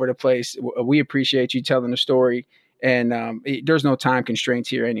all over the place. We appreciate you telling the story. And there's no time constraints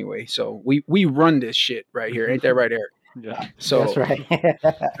here anyway. So we run this shit right here. Ain't that right, Eric? Yeah. So That's right.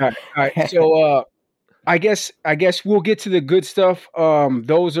 all right. So I guess we'll get to the good stuff. I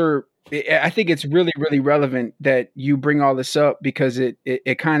think it's really, really relevant that you bring all this up because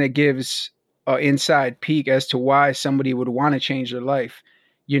it kind of gives an inside peek as to why somebody would want to change their life.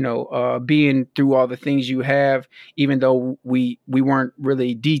 Being through all the things you have, even though we weren't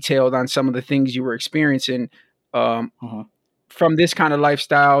really detailed on some of the things you were experiencing. Mhm. From this kind of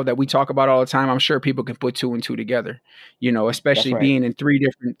lifestyle that we talk about all the time, I'm sure people can put two and two together, That's especially right. being in three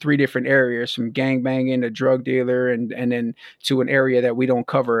different areas, from gang banging to drug dealer and then to an area that we don't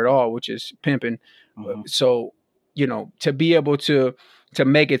cover at all, which is pimping. Mhm. So, to be able to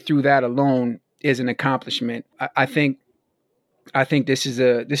make it through that alone is an accomplishment. I think this is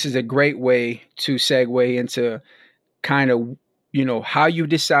a great way to segue into kind of, how you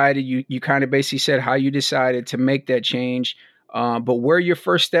decided, you kind of basically said how you decided to make that change, but where your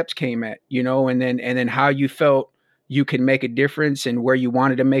first steps came at, and then how you felt you can make a difference and where you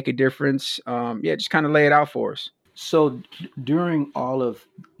wanted to make a difference. Yeah, just kind of lay it out for us. So during all of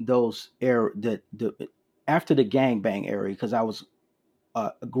those the after the gangbang era, because I was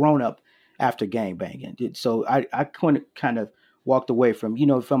grown up after gangbanging, so I kind of walked away from,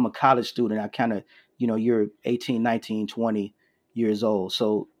 if I'm a college student, I kind of, you're 18, 19, 20 years old,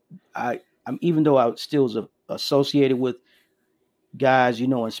 so I'm even though I still was associated with guys,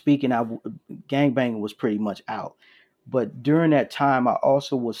 and speaking, gangbanging was pretty much out. But during that time, I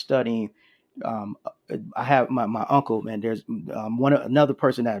also was studying. Um, I have my uncle, man. There's another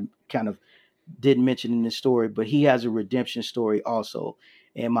person that I kind of didn't mention in this story, but he has a redemption story also.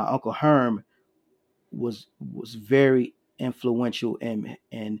 And my uncle Herm was very influential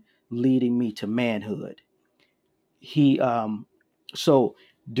in leading me to manhood. He so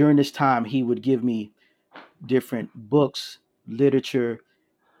during this time he would give me different books, literature,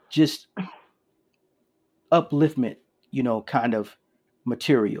 just upliftment, kind of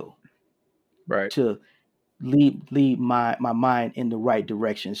material Right. to lead my mind in the right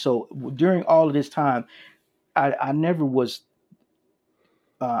direction. So during all of this time, I never was.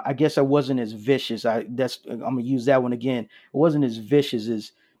 I guess I wasn't as vicious. I'm gonna use that one again. I wasn't as vicious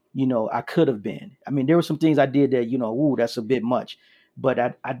as I could have been. I mean, there were some things I did that ooh, that's a bit much, but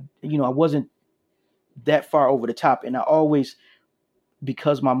I wasn't that far over the top. And I always,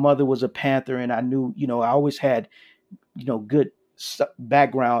 because my mother was a Panther, and I knew I always had good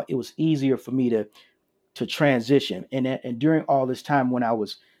background. It was easier for me to transition. And during all this time when I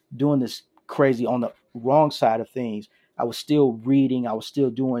was doing this crazy on the wrong side of things, I was still reading. I was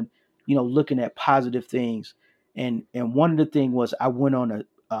still doing, looking at positive things. And one of the things was I went on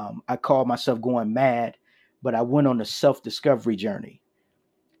I called myself going mad, but I went on a self-discovery journey.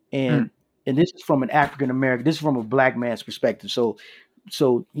 Mm. And this is from an African American, this is from a black man's perspective. So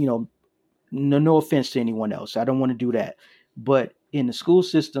no offense to anyone else. I don't want to do that. But in the school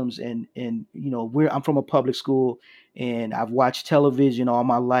systems and I'm from a public school, and I've watched television all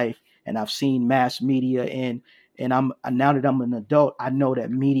my life, and I've seen mass media, and now that I'm an adult, I know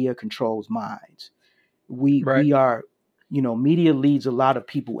that media controls minds. Right. We are, media leads a lot of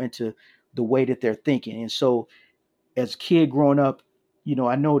people into the way that they're thinking. And so as a kid growing up,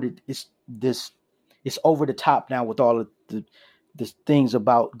 I know that it's over the top now with all of the things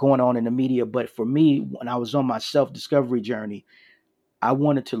about going on in the media. But for me, when I was on my self-discovery journey, I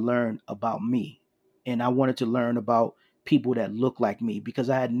wanted to learn about me, and I wanted to learn about people that look like me, because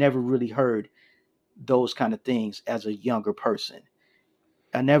I had never really heard those kind of things as a younger person.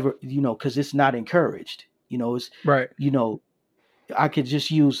 I never, because it's not encouraged. It's Right. I could just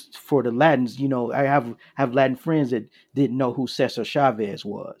use for the Latins. I have Latin friends that didn't know who Cesar Chavez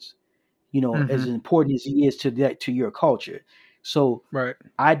was. As Mm-hmm. important as he is to your culture. So Right.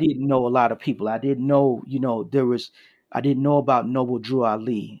 I didn't know a lot of people. I didn't know, I didn't know about Noble Drew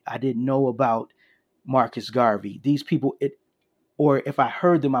Ali. I didn't know about Marcus Garvey. These people, or if I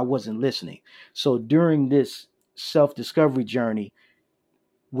heard them, I wasn't listening. So during this self-discovery journey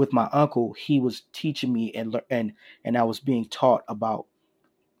with my uncle, he was teaching me, and I was being taught about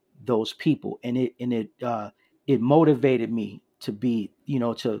those people, and it motivated me to be,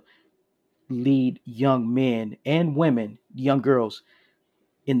 to lead young men and women, young girls,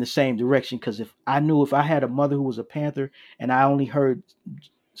 in the same direction. Because if I had a mother who was a Panther and I only heard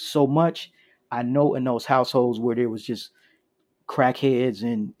so much, I know in those households where there was just crackheads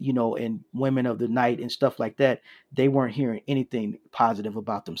and and women of the night and stuff like that, they weren't hearing anything positive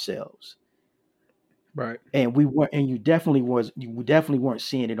about themselves. Right. And we weren't, and you definitely weren't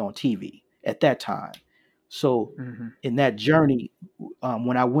seeing it on TV at that time. So Mm-hmm. in that journey,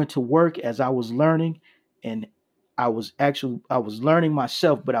 when I went to work, as I was learning, and I was learning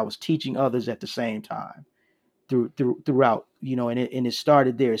myself, but I was teaching others at the same time throughout, and it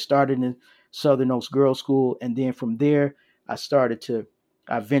started there. It started in Southern Oaks Girls School, and then from there, I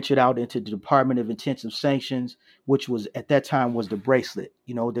ventured out into the Department of Intensive Sanctions, which was at that time was the bracelet,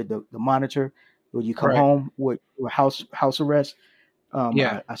 the monitor where you come Right. home with house arrest.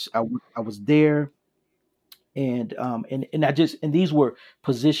 Yeah. I was there, and I just, and these were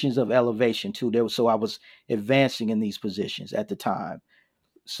positions of elevation too. So I was advancing in these positions at the time.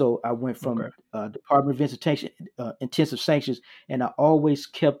 So I went Okay. from Department of Intensive Sanctions, and I always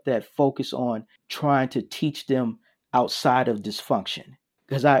kept that focus on trying to teach them outside of dysfunction,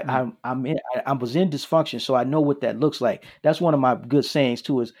 because Mm. I was in dysfunction, so I know what that looks like. That's one of my good sayings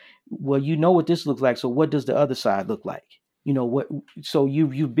too. Is, well, you know what this looks like, so what does the other side look like? What? So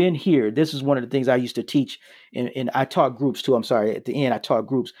you've been here. This is one of the things I used to teach, and I taught groups too. I'm sorry. At the end, I taught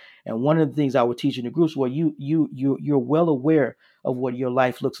groups, and one of the things I would teach in the groups, well, you're well aware of what your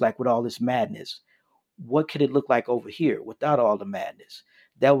life looks like with all this madness. What could it look like over here without all the madness?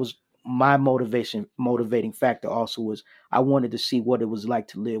 That was my motivating factor. Also, was I wanted to see what it was like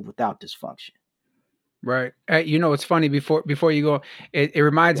to live without dysfunction. Right. It's funny, before you go, it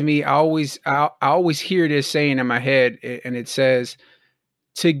reminds Yeah. me, I always hear this saying in my head, and it says,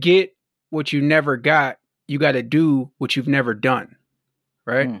 to get what you never got, you got to do what you've never done.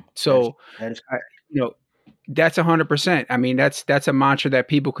 right? Mm, So, that is correct. you know, that's 100%. I mean, that's a mantra that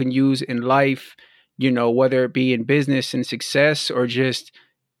people can use in life, whether it be in business and success or just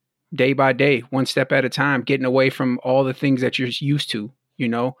day by day, one step at a time, getting away from all the things that you're used to,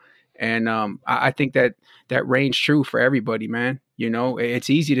 and I think that reigns true for everybody, man. It's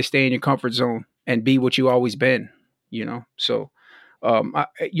easy to stay in your comfort zone and be what you always been, so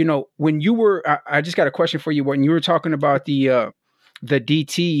when you were, I just got a question for you. When you were talking about the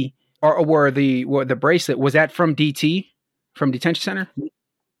DT or the bracelet, was that from DT, from detention center?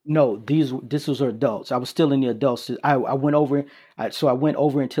 No, this was adults. I was still in the adult system. I went over, so I went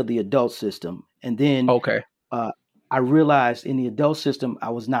over into the adult system, and then Okay. I realized in the adult system I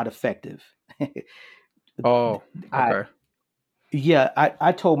was not effective. Oh, I okay.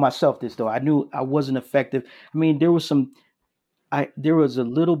 I told myself this though. I knew I wasn't effective. I mean, there was a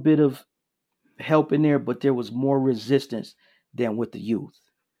little bit of help in there, but there was more resistance than with the youth.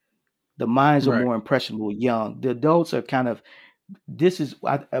 The minds are Right. more impressionable young. The adults are kind of this is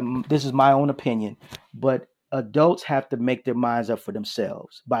my own opinion, but adults have to make their minds up for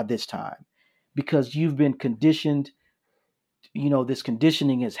themselves by this time because you've been conditioned. This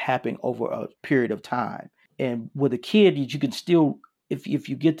conditioning is happening over a period of time. And with a kid, you can still, if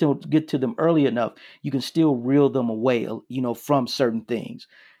you get to them early enough, you can still reel them away, from certain things.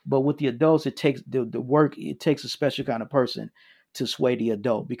 But with the adults, it takes the work. It takes a special kind of person to sway the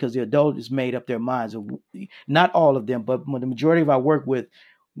adult because the adult is made up their minds. Not all of them, but the majority of I work with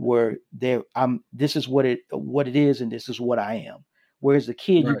were there. This is what it is, and this is what I am. Whereas the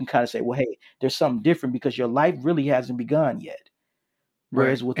kid, you Right. can kind of say, well, hey, there's something different because your life really hasn't begun yet. Right.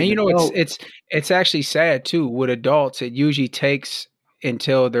 Whereas with And an adult, it's actually sad too. With adults, it usually takes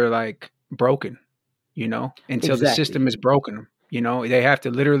until they're like broken, until the exactly. system is broken. They have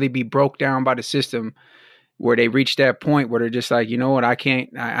to literally be broke down by the system where they reach that point where they're just like, you know what,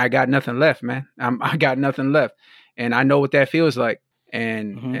 I got nothing left, man. I got nothing left. And I know what that feels like.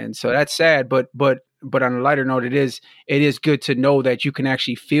 And Mhm. and so that's sad, but on a lighter note, it is good to know that you can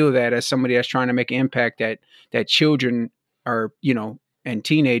actually feel that as somebody that's trying to make an impact, that children are, and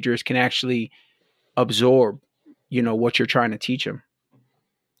teenagers can actually absorb, what you're trying to teach them.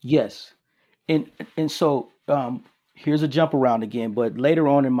 Yes, and so here's a jump around again. But later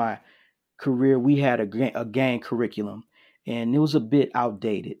on in my career, we had a gang curriculum, and it was a bit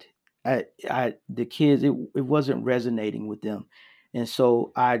outdated. The kids, it wasn't resonating with them, and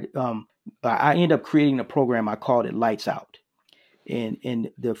so I ended up creating a program. I called it Lights Out, and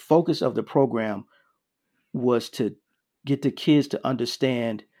the focus of the program was to get the kids to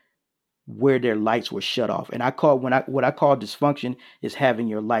understand where their lights were shut off. And what I call dysfunction is having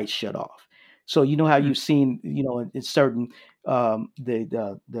your lights shut off. So you know how Mm. you've seen, in certain the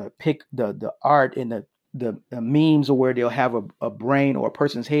art and the memes or where they'll have a brain or a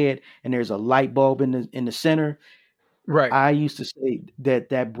person's head and there's a light bulb in the center. Right. I used to say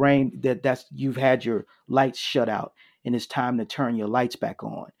that brain that's you've had your lights shut out and it's time to turn your lights back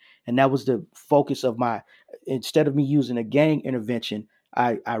on. And that was the focus of instead of me using a gang intervention,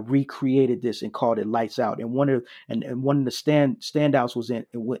 I recreated this and called it Lights Out. And one of the standouts was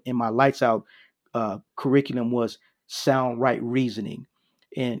in my Lights Out curriculum was sound right reasoning.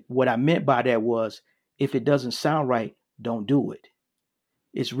 And what I meant by that was if it doesn't sound right, don't do it.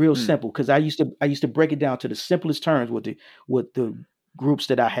 It's real Mm. simple because I used to break it down to the simplest terms with the groups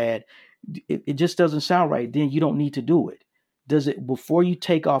that I had. It just doesn't sound right. Then you don't need to do it. Does it before you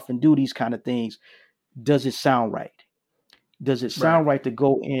take off and do these kind of things? Does it sound right? Does it sound right to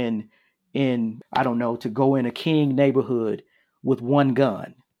go in I don't know, to go in a King neighborhood with one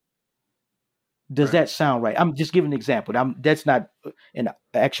gun? Does Right. that sound right? I'm just giving an example. That's not an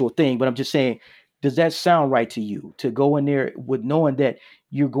actual thing, but I'm just saying, does that sound right to you to go in there with knowing that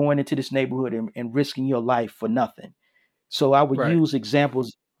you're going into this neighborhood and risking your life for nothing? So I would Right. use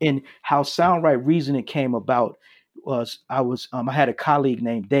examples in how sound right reasoning came about. I had a colleague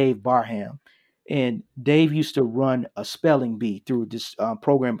named Dave Barham, and Dave used to run a spelling bee through this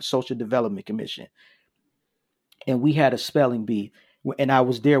program, Social Development Commission, and we had a spelling bee, and I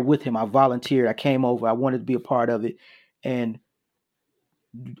was there with him. I volunteered. I came over. I wanted to be a part of it, and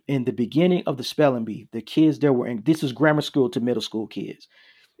in the beginning of the spelling bee, the kids there were in this is grammar school to middle school kids,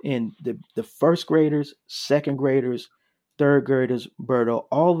 and the first graders, second graders, third graders, Berto,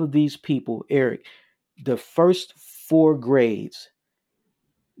 all of these people, Eric, the first 4 grades,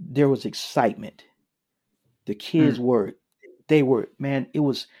 there was excitement. The kids Mm. man, it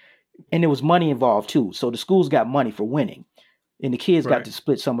was, and there was money involved too. So the schools got money for winning, and the kids got Right. to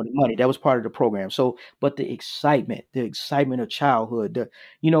split some of the money. That was part of the program. So, but the excitement of childhood,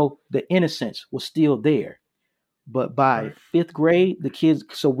 the innocence was still there. But by Right. fifth grade, the kids.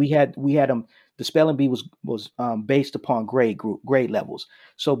 So we had them. The spelling bee was based upon grade levels.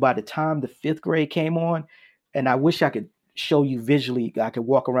 So by the time the fifth grade came on, and I wish I could show you visually, I could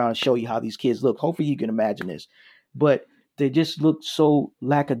walk around and show you how these kids look. Hopefully you can imagine this, but they just looked so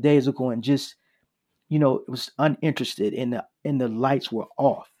lackadaisical and just, it was uninterested, and the lights were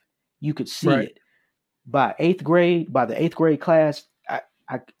off. You could see Right. it. By the eighth grade class,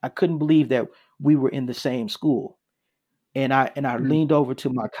 I couldn't believe that we were in the same school. And I Mm. leaned over to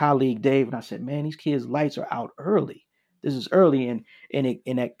my colleague Dave and I said, "Man, these kids' lights are out early. This is early." And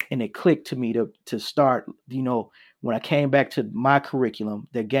it clicked to me to start. When I came back to my curriculum,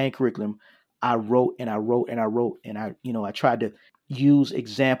 the gang curriculum, I wrote and I wrote and I wrote and I tried to use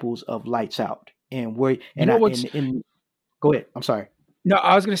examples of lights out and where You and know I what's and go ahead. I'm sorry. No,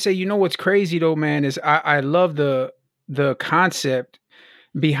 I was gonna say, you know what's crazy though, man, is I love the concept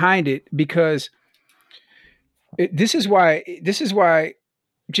behind it, because this is why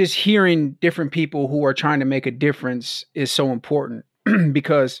just hearing different people who are trying to make a difference is so important.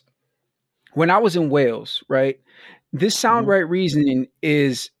 Because when I was in Wales, right, this sound Hmm. right reasoning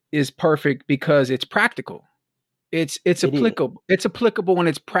is perfect because it's practical. It's It is. applicable. It's applicable when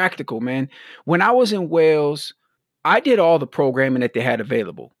it's practical, man. When I was in Wales, I did all the programming that they had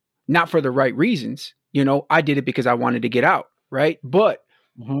available. Not for the right reasons. I did it because I wanted to get out, right? But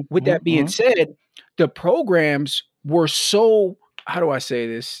Hmm. with Hmm. that being said, the programs were so, how do I say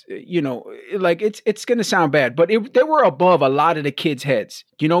this? Like it's going to sound bad, but they were above a lot of the kids' heads.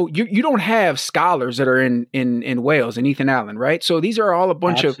 You don't have scholars that are in Wales and Ethan Allen, right? So these are all a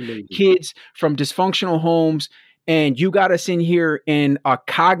bunch of Absolutely. kids from dysfunctional homes, and you got us in here in a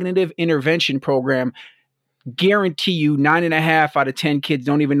cognitive intervention program. Guarantee you 9.5 out of 10 kids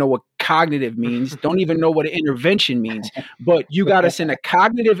don't even know what cognitive means, don't even know what an intervention means. But you got us in a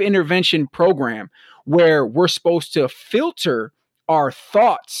cognitive intervention program where we're supposed to filter our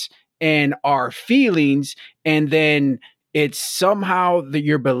thoughts and our feelings, and then it's somehow that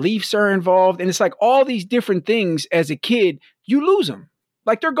your beliefs are involved. And it's like all these different things. As a kid, you lose them.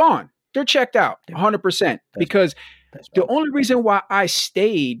 Like they're gone. They're checked out 100%. That's Because that's the right. only reason why I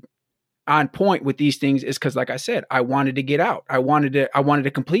stayed on point with these things is because, like I said, I wanted to get out. I wanted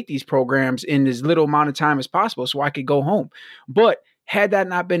to complete these programs in as little amount of time as possible so I could go home. But had that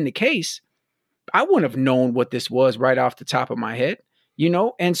not been the case, I wouldn't have known what this was right off the top of my head.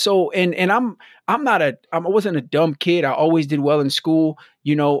 And so, and I wasn't a dumb kid. I always did well in school,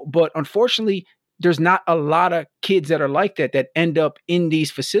 but unfortunately there's not a lot of kids that are like that end up in these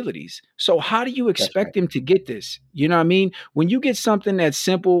facilities. So how do you That's expect right. them to get this? You know what I mean? When you get something that's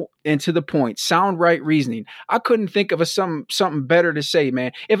simple and to the point, sound right reasoning, I couldn't think of something better to say,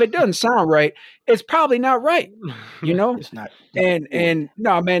 man. If it doesn't sound right, it's probably not right, you know? It's not. And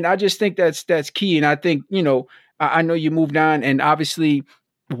no, man, I just think that's key. And I think, I know you moved on, and obviously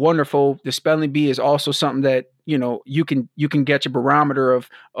wonderful. The spelling bee is also something that, you can get your barometer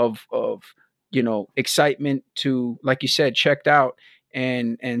of excitement to, like you said, checked out.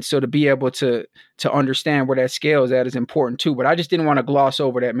 And so to be able to understand where that scale is at is important too. But I just didn't want to gloss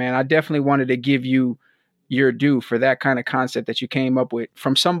over that, man. I definitely wanted to give you your due for that kind of concept that you came up with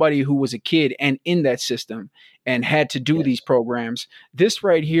from somebody who was a kid and in that system and had to do these Yes. programs. This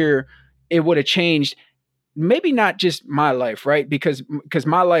right here, it would have changed maybe not just my life, right? Because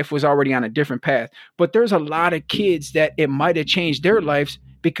my life was already on a different path, but there's a lot of kids that it might have changed their lives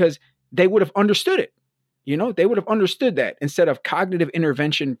because they would have understood it. They would have understood that instead of cognitive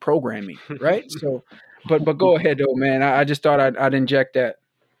intervention programming, right? So, but go ahead though, man. I just thought I'd inject that.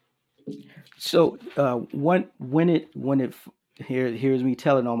 So when it here's me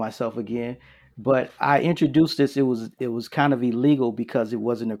telling on myself again, but I introduced this. It was kind of illegal because it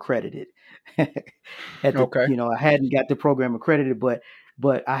wasn't accredited. Okay. I hadn't got the program accredited, but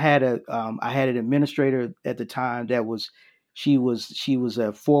I had an administrator at the time that was she was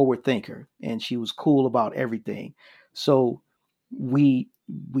a forward thinker and she was cool about everything. So we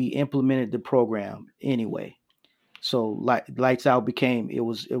we implemented the program anyway. So lights out became it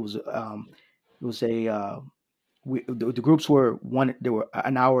was a the groups were one there were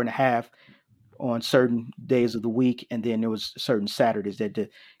an hour and a half on certain days of the week, and then there was certain Saturdays that the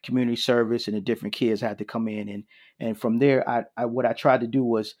community service and the different kids had to come in, and from there I what I tried to do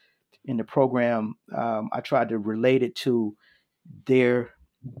was in the program, I tried to relate it to their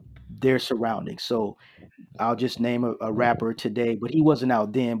their surroundings. So I'll just name a rapper today, but he wasn't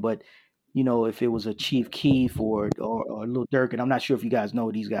out then. But if it was a Chief Keef or Lil Durk, and I'm not sure if you guys know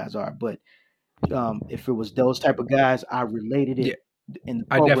who these guys are, but if it was those type of guys, I related Yeah, it in the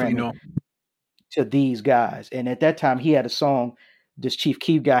I definitely programming know. to these guys. And at that time, he had a song. This Chief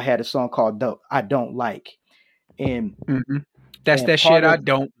Keef guy had a song called "I Don't Like," And That's and that part shit I of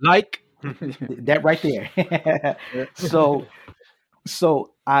don't like. that right there. Yeah. So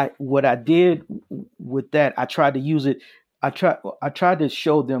what I did with that, I tried to use it. I tried to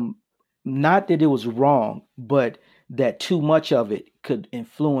show them not that it was wrong, but that too much of it could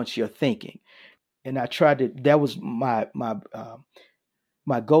influence your thinking. And I tried to. That was my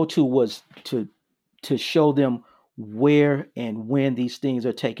go to was to show them where and when these things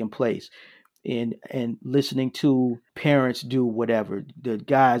are taking place, and listening to parents do whatever, the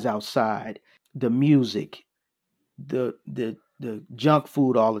guys outside, the music, the junk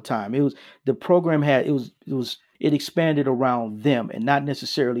food all the time. It was the program had it expanded around them and not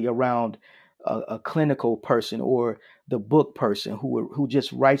necessarily around a clinical person or the book person who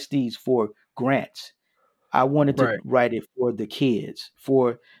just writes these for grants. I wanted to Right. write it for the kids,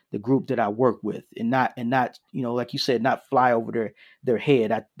 for the group that I work with, and not like you said, not fly over their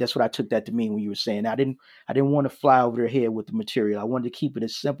head. That's what I took that to mean when you were saying I didn't want to fly over their head with the material. I wanted to keep it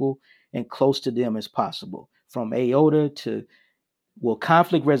as simple and close to them as possible, from aorta to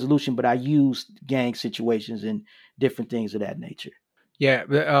conflict resolution, but I used gang situations and different things of that nature. Yeah.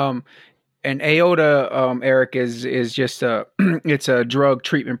 And aorta, Eric, is just it's a drug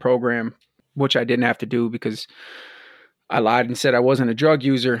treatment program, which I didn't have to do because I lied and said I wasn't a drug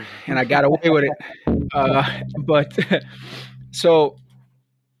user, and I got away with it. But so,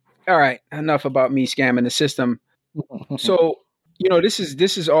 all right, enough about me scamming the system. So,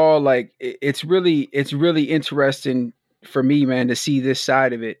 this is all like it's really interesting for me, man, to see this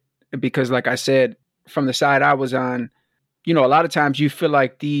side of it, because, like I said, from the side I was on, a lot of times you feel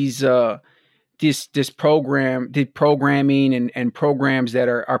like these this program, the programming and programs that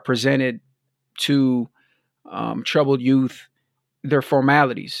are presented to troubled youth, they're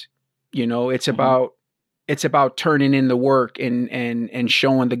formalities. It's about turning in the work and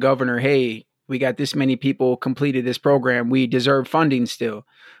showing the governor, hey, we got this many people completed this program. We deserve funding still.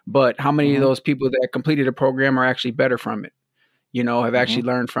 But how many of those people that completed a program are actually better from it? Have actually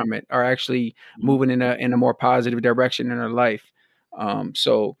learned from it, are actually moving in a more positive direction in their life.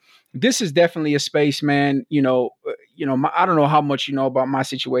 So this is definitely a space, man. I don't know how much you know about my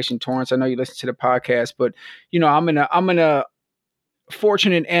situation, Torrance. I know you listen to the podcast, but I'm in a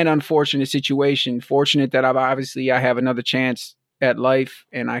fortunate and unfortunate situation. Fortunate that I have another chance at life,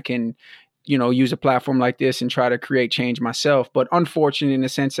 and I can, use a platform like this and try to create change myself. But unfortunate in the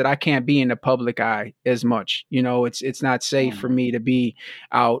sense that I can't be in the public eye as much. It's not safe for me to be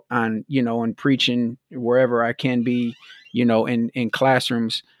out on, and preaching wherever I can be, in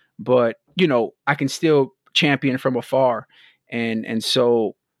classrooms. But, I can still champion from afar. And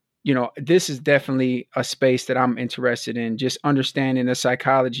so, this is definitely a space that I'm interested in, just understanding the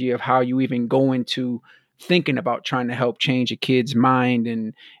psychology of how you even go into thinking about trying to help change a kid's mind.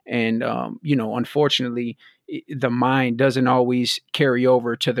 And unfortunately, the mind doesn't always carry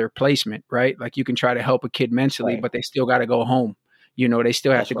over to their placement, right? Like you can try to help a kid mentally, Right. but they still got to go home. They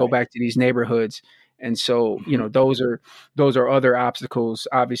still have That's to go right. back to these neighborhoods. And so, those are other obstacles,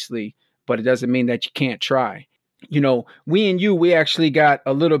 obviously, but it doesn't mean that you can't try. We actually got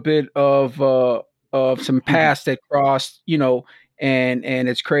a little bit of some paths that crossed, and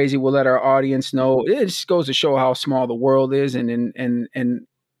it's crazy. We'll let our audience know. It just goes to show how small the world is, and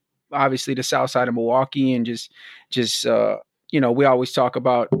obviously the South Side of Milwaukee, and just we always talk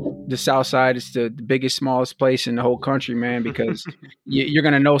about the South Side is the biggest, smallest place in the whole country, man, because you're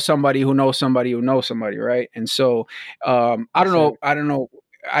gonna know somebody who knows somebody who knows somebody, right? And so I don't know. I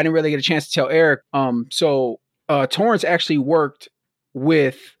didn't really get a chance to tell Eric. So Torrance actually worked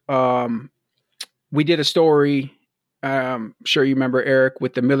with. We did a story. Sure you remember, Eric,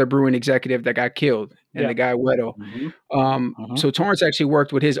 with the Miller Brewing executive that got killed, and the guy Weddle. So Torrance actually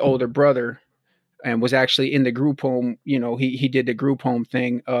worked with his older brother and was actually in the group home. He did the group home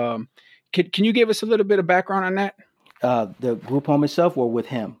thing. Can you give us a little bit of background on that? The group home itself, or with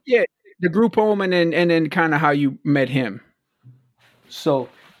him? Yeah, the group home, and then kind of how you met him. So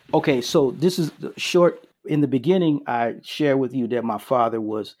this is short. In the beginning, I share with you that my father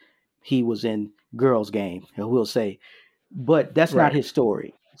was in girls' game, and we'll say, but that's not his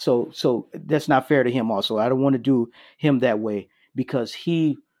story. So that's not fair to him. Also, I don't want to do him that way, because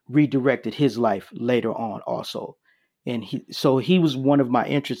he redirected his life later on also, and he was one of my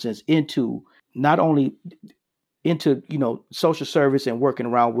interests into not only into social service and working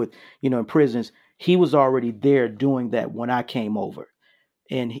around with in prisons. He was already there doing that when I came over,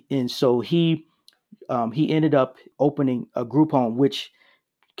 and so he ended up opening a group home, which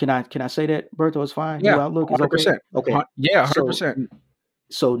can I say that, Berto, is fine? Yeah, New Outlook is 100%. okay. Yeah, 100%.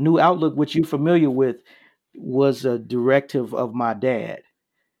 So New Outlook, which you're familiar with, was a directive of my dad.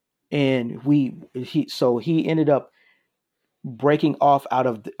 and he ended up breaking off out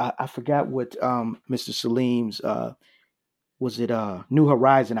of I forgot what Mr. Salim's was it New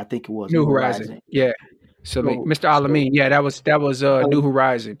Horizon? I think it was New Horizon. Yeah. So Mr. Alameen, yeah, that was New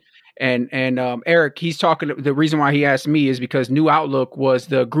Horizon. And Eric, he's talking. The reason why he asked me is because New Outlook was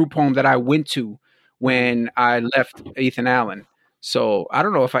the group home that I went to when I left Ethan Allen. So I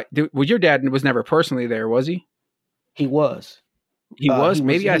don't know if well, your dad was never personally there, was he? He was.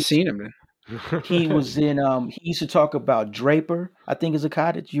 Maybe I seen him then. He was in. He used to talk about Draper. I think is a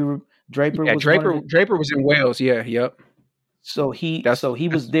cottage. Draper. Yeah, was Draper was in Wales. Yeah, yep. So he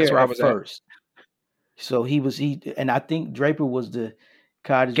was there at first. So and I think Draper was the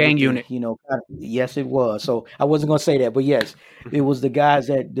cottage gang unit. Yes, it was. So I wasn't going to say that, but yes, it was the guys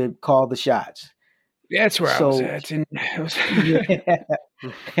that called the shots. That's where I was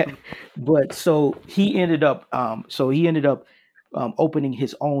at. But so he ended up. Opening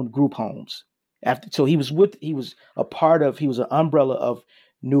his own group homes he was an umbrella of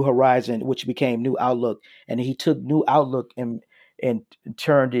New Horizon, which became New Outlook, and he took New Outlook and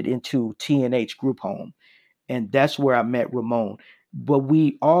turned it into T&H Group Home, and that's where I met Ramon. But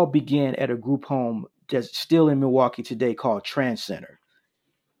we all began at a group home that's still in Milwaukee today called Trans Center,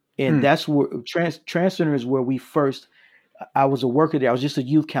 and that's where Trans Center is where we first. I was a worker there. I was just a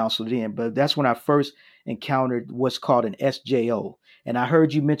youth counselor then, but that's when I first encountered what's called an SJO. And I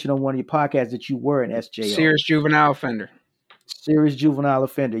heard you mention on one of your podcasts that you were an SJO. Serious juvenile offender. Serious juvenile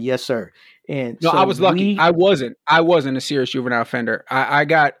offender. Yes, sir. And no, I was lucky. I wasn't a serious juvenile offender. I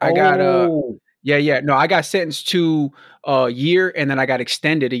got No, I got sentenced to a year, and then I got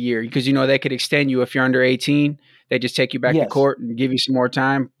extended a year because, they could extend you if you're under 18. They just take you back to court and give you some more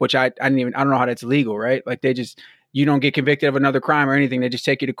time, which I don't know how that's legal, right? Like you don't get convicted of another crime or anything. They just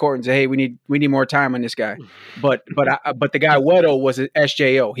take you to court and say, "Hey, we need more time on this guy." But the guy Weddle was an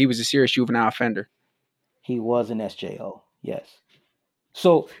SJO. He was a serious juvenile offender. He was an SJO. Yes.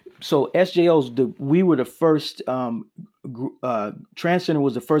 So SJOs. We were the first. Trans Center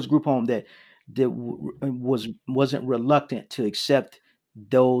was the first group home that wasn't reluctant to accept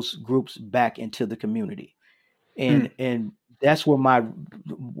those groups back into the community, and that's where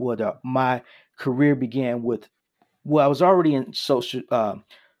my career began with. Well, I was already in Southern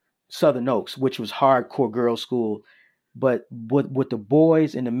Oaks, which was hardcore girls' school, but with the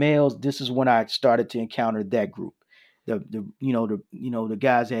boys and the males, this is when I started to encounter that group, the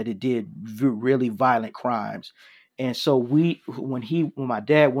guys that did really violent crimes, and so when my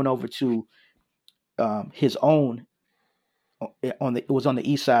dad went over to his own it was on the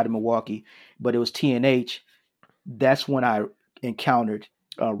east side of Milwaukee, but it was T&H. That's when I encountered.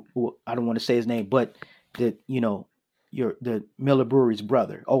 I don't want to say his name, but the Miller Brewery's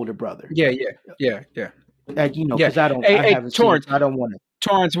older brother. Yeah. Because I haven't Torrance, seen, I don't want to.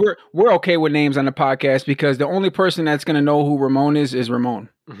 Torrance, we're okay with names on the podcast because the only person that's going to know who Ramon is Ramon.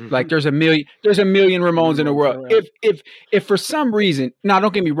 Mm-hmm. Like there's a million Ramones in the world. If for some reason, now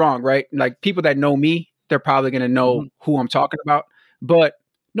don't get me wrong, right? Like people that know me, they're probably going to know who I'm talking about, but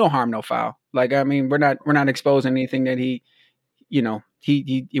no harm, no foul. Like, I mean, we're not exposing anything that he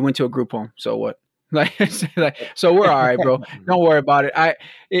went to a group home. So what? So we're all right, bro. Don't worry about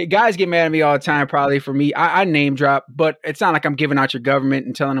it. Guys get mad at me all the time, probably for me. I name drop, but it's not like I'm giving out your government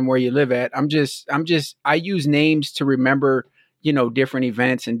and telling them where you live at. I use names to remember, different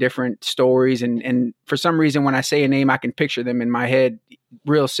events and different stories. And for some reason, when I say a name, I can picture them in my head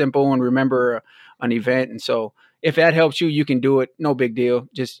real simple and remember an event. And so if that helps you, you can do it. No big deal.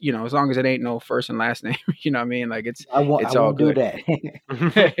 Just, as long as it ain't no first and last name, you know what I mean? Like I won't do that.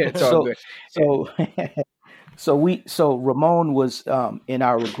 It's all good. So Ramon was in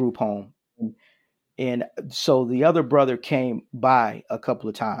our group home. And so the other brother came by a couple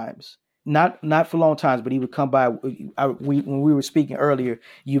of times. Not for long times, but he would come by. When we were speaking earlier,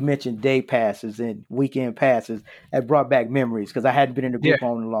 you mentioned day passes and weekend passes. That brought back memories because I hadn't been in the group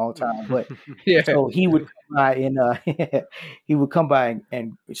home in a long time. But so he would come by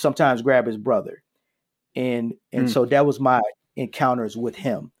and sometimes grab his brother, and so that was my encounters with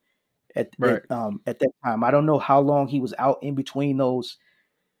him at that time. I don't know how long he was out in between those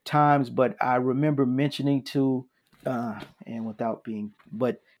times, but I remember mentioning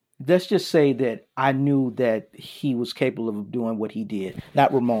but let's just say that I knew that he was capable of doing what he did.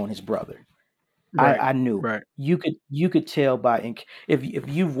 Not Ramon, his brother. Right. I knew. Right. You could tell by if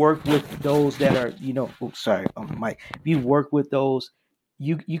you've worked with those that are Mike. If you work with those,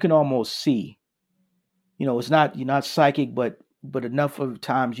 you can almost see. It's not you're not psychic, but enough of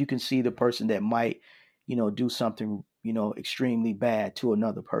times you can see the person that might do something extremely bad to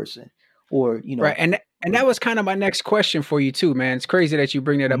another person, or, Right. And that was kind of my next question for you too, man. It's crazy that you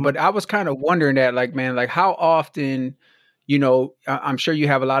bring that up, but I was kind of wondering that, like, man, like how often, I'm sure you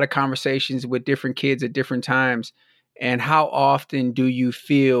have a lot of conversations with different kids at different times, and how often do you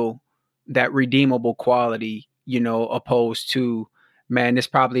feel that redeemable quality, opposed to, man, this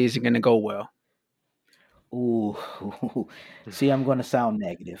probably isn't going to go well? Ooh, see, I'm going to sound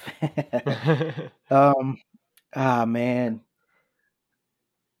negative. Man.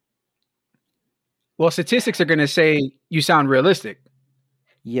 Well, statistics are going to say you sound realistic.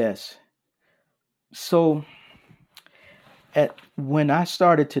 Yes. So when I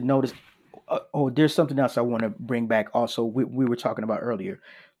started to notice, there's something else I want to bring back also, we were talking about earlier,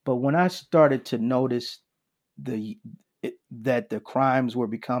 but when I started to notice that the crimes were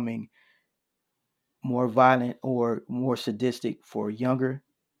becoming more violent or more sadistic for younger,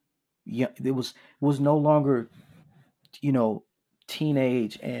 it was no longer,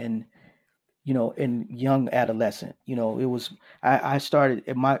 teenage and, and young adolescent. It was, I started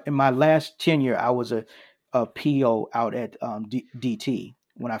in my last tenure, I was a PO out at DT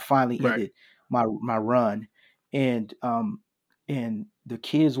when I finally ended my run, and the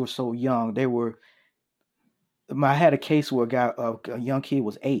kids were so young. I had a case where a young kid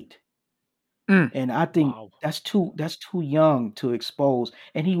was 8. And I think that's too young to expose.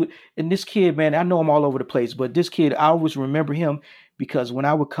 And this kid, man, I know I'm all over the place, but this kid, I always remember him because when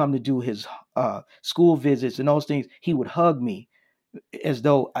I would come to do his school visits and those things, he would hug me as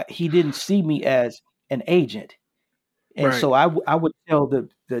though he didn't see me as an agent. And so I would tell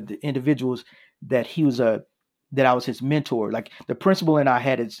the individuals that that I was his mentor. Like the principal and I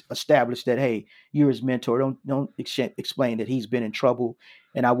had established that, hey, you're his mentor. Don't explain that he's been in trouble,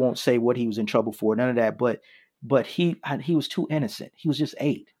 and I won't say what he was in trouble for. None of that. But he was too innocent. He was just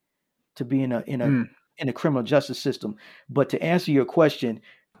 8 to be in a criminal justice system. But to answer your question,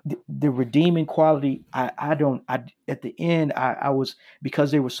 the redeeming quality, at the end, I was,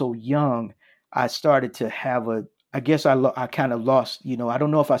 because they were so young, I started to have I guess I kind of lost, I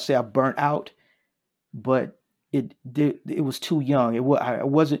don't know if I say I burnt out, but it was too young. It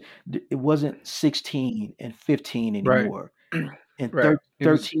wasn't 16 and 15 anymore. And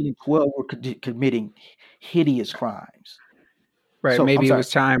 13 and 12 were committing hideous crimes. Right. So, maybe it was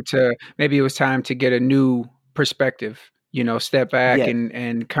time to get a new perspective, step back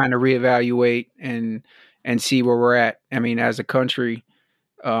and kind of reevaluate and see where we're at. I mean, as a country,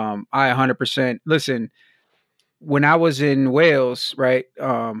 I 100% listen. When I was in Wales, right,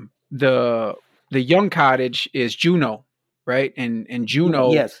 the young cottage is Juno, right, and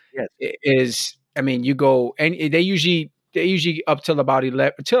Juno is. I mean, you go and they usually up till about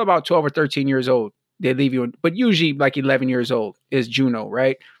 12 or 13 years old. They leave you, but usually like 11 years old is Juno,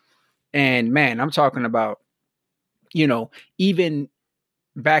 right? And man, I'm talking about, even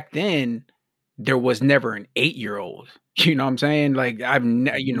back then, there was never an 8-year-old. You know what I'm saying? Like I've,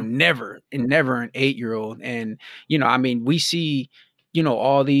 never an 8-year-old. And, I mean, we see,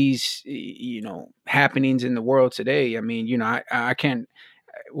 all these, happenings in the world today. I mean, I can't,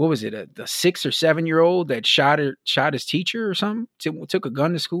 what was it? The 6 or 7-year-old that shot his teacher or something, took a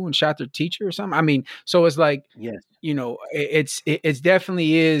gun to school and shot their teacher or something. I mean, so it's like, it's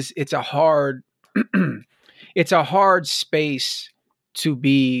definitely is, it's a hard, it's a hard space to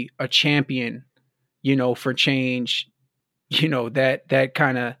be a champion, for change, that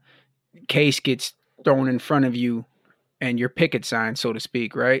kind of case gets thrown in front of you and your picket sign, so to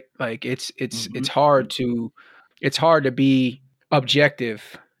speak, right? Like it's hard to be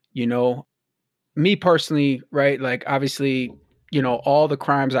objective, me personally, right? Like obviously, all the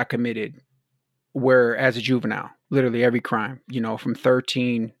crimes I committed were as a juvenile, literally every crime, from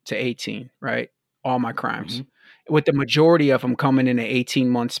 13 to 18, right? All my crimes, with the majority of them coming in an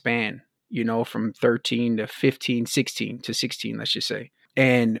 18-month span, from 13 to 15, 16 to 16, let's just say.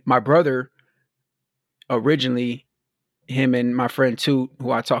 And my brother, originally, him and my friend Toot,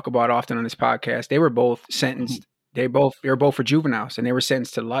 who I talk about often on this podcast, they were both sentenced. They were both for juveniles, and they were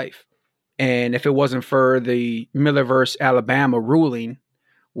sentenced to life. And if it wasn't for the Miller versus Alabama ruling,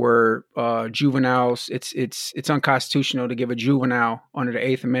 where juveniles, it's unconstitutional to give a juvenile under the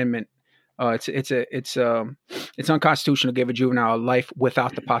 8th Amendment. It's unconstitutional to give a juvenile life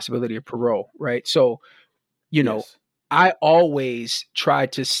without the possibility of parole, right? So, I always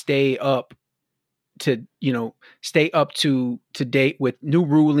tried to stay up to date with new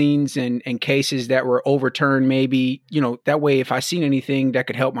rulings and cases that were overturned. Maybe, that way, if I seen anything that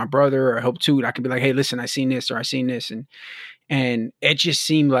could help my brother or help Toot, I could be like, hey, listen, I seen this or I seen this. And it just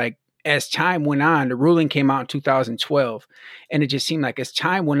seemed like as time went on, the ruling came out in 2012. And it just seemed like as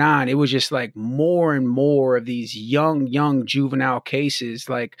time went on, it was just like more and more of these young juvenile cases,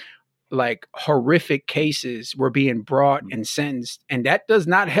 like like horrific cases were being brought and sentenced, and that does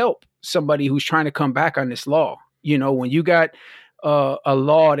not help somebody who's trying to come back on this law. You know, when you got a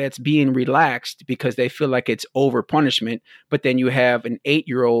law that's being relaxed because they feel like it's over punishment, but then you have an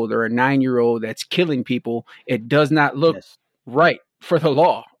 8-year-old or a 9-year-old that's killing people, it does not look right for the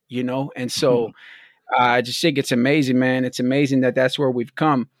law, you know? And so I just think it's amazing, man. It's amazing that that's where we've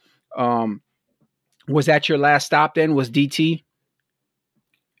come. Was that your last stop then? Was DT?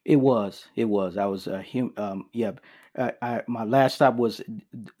 It was. I was my last stop was,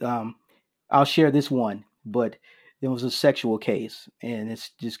 I'll share this one, but there was a sexual case, and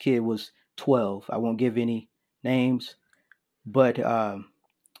this kid was 12. I won't give any names, but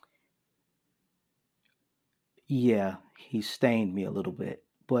he stained me a little bit.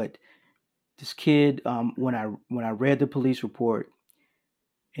 But this kid, when I read the police report,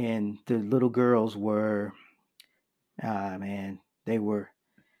 and the little girls were, they were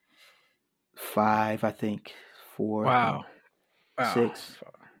 5, I think, 4, Wow. 6.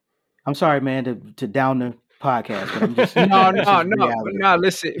 I'm sorry, man, to down the podcast, but I'm just no.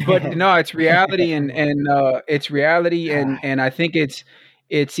 Listen, but no, it's reality, and it's reality, and I think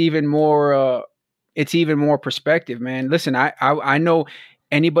it's even more perspective, man. Listen, I know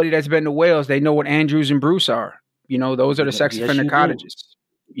anybody that's been to Wales, they know what Andrews and Bruce are. You know, those are the sex offender cottages.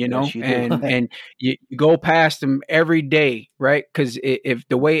 You know, and you go past them every day, right? Because if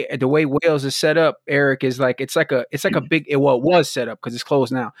the way Wales is set up, Eric, is like it's like a big, it was set up because it's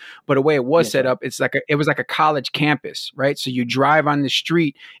closed now, but the way it was set up, it was like a college campus, right? So you drive on the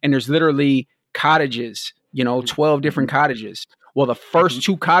street and there's literally cottages, you know, 12 different cottages. Well, the first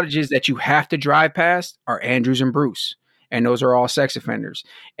 2 cottages that you have to drive past are Andrews and Bruce, and those are all sex offenders.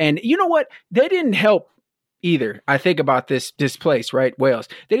 And you know what? They didn't help either. I think about this place, right? Wales.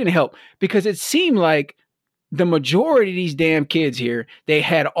 They didn't help because it seemed like the majority of these damn kids here, they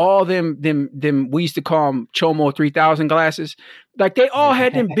had all them we used to call them Chomo 3000 glasses. Like they all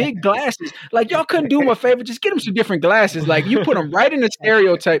had them big glasses. Like y'all couldn't do them a favor, just get them some different glasses. Like you put them right in the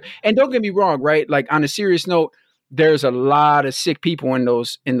stereotype. And don't get me wrong, right? Like on a serious note, there's a lot of sick people in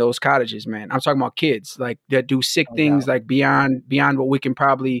those cottages, man. I'm talking about kids like that do sick things like beyond what we can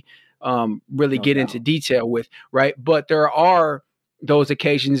probably really get into detail with, right? But there are those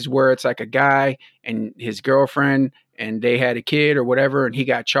occasions where it's like a guy and his girlfriend and they had a kid or whatever and he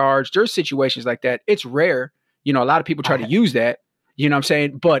got charged. There's situations like that. It's rare. You know, a lot of people try to use that, you know what I'm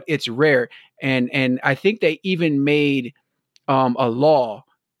saying? But it's rare. And I think they even made a law.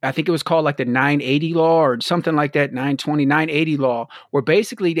 I think it was called like the 980 law or something like that, 980 law, where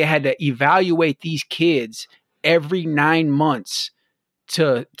basically they had to evaluate these kids every 9 months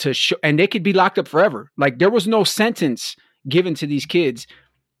to show, and they could be locked up forever. Like there was no sentence given to these kids.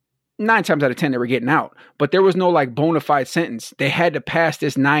 9 times out of 10, they were getting out, but there was no like bona fide sentence. They had to pass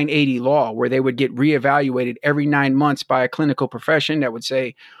this 980 law where they would get reevaluated every 9 months by a clinical profession that would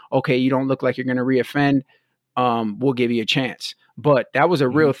say, okay, you don't look like you're going to reoffend. We'll give you a chance. But that was a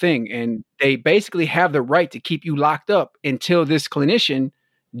real thing. And they basically have the right to keep you locked up until this clinician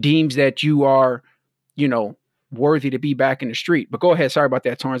deems that you are, you know, worthy to be back in the street. But go ahead. Sorry about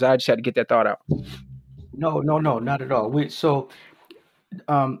that, Torrance. I just had to get that thought out. No, not at all.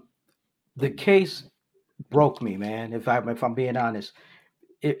 The case broke me, man. If I'm being honest,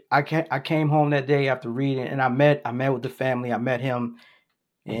 I came home that day after reading, and I met with the family. I met him,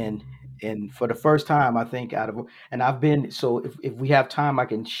 and for the first time, I think I've been. So if we have time, I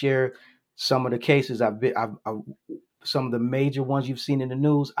can share some of the cases some of the major ones you've seen in the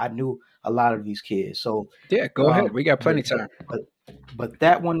news. I knew a lot of these kids. So yeah, go ahead. We got plenty of time. But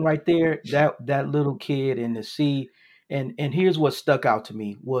that one right there, that little kid in the sea, and here's what stuck out to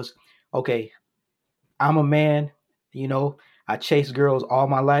me was, okay, I'm a man, you know, I chase girls all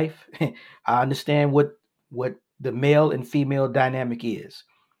my life. I understand what the male and female dynamic is.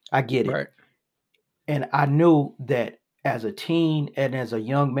 I get it. Right. And I knew that as a teen and as a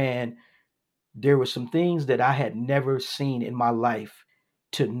young man, there were some things that I had never seen in my life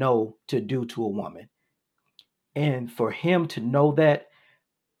to do to a woman. And for him to know that,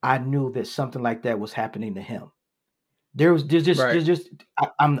 I knew that something like that was happening to him. I'm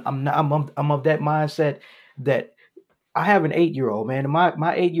of that mindset that I have an 8-year-old, man. And my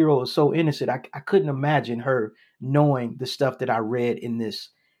 8-year-old is so innocent. I couldn't imagine her knowing the stuff that I read in this,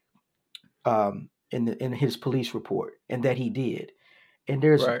 in his police report, and that he did. And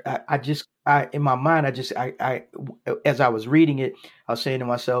there's, in my mind, as I was reading it, I was saying to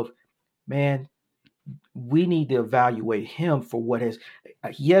myself, man, we need to evaluate him for what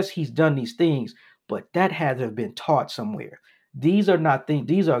yes, he's done these things, but that had to have been taught somewhere. These are not things,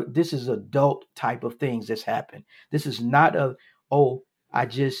 this is adult type of things that's happened. This is not I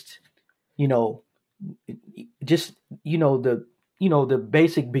just you know, just the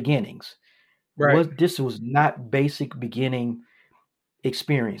basic beginnings. Right. This was not basic beginning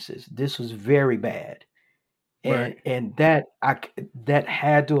experiences. This was very bad, Right. and that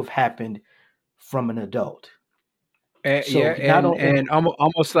had to have happened from an adult. So Yeah, not only and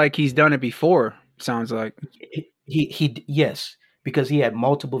almost like he's done it before. Sounds like. he yes, because he had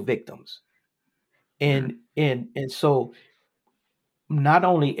multiple victims, Mhm. and so not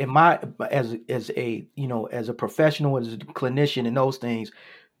only am I as a as a professional, as a clinician and those things,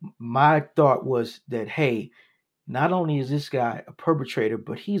 my thought was that, hey, not only is this guy a perpetrator,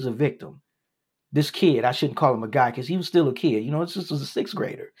 but he's a victim. This kid, I shouldn't call him a guy because he was still a kid. This was a sixth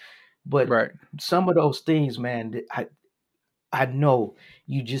grader. But Right. some of those things, man, I know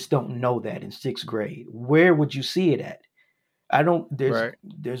you just don't know that in sixth grade. Where would you see it at? I don't. Right.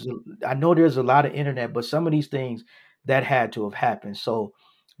 I know there's a lot of internet, but some of these things that had to have happened. So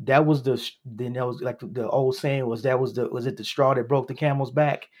that was then that was like the old saying was was it the straw that broke the camel's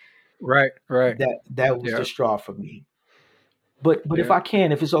back? Right. Right. That was Yeah. the straw for me. But Yeah.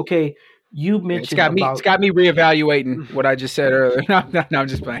 if it's okay, you Yeah, it's mentioned got me. It's about got me reevaluating what I just said earlier. No, I'm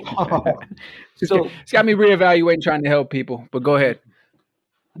just playing. so It's got me reevaluating, trying to help people. But go ahead.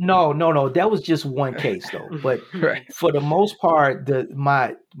 no, that was just one case though. But Right. for the most part,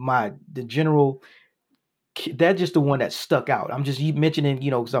 the general, that's just the one that stuck out. I'm just mentioning,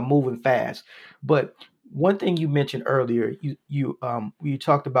 because I'm moving fast. But one thing you mentioned earlier, you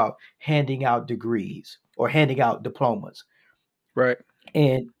talked about handing out degrees or handing out diplomas. Right.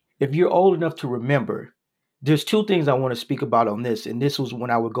 And if you're old enough to remember, there's two things I want to speak about on this. And this was when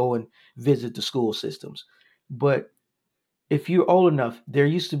I would go and visit the school systems. But if you're old enough, there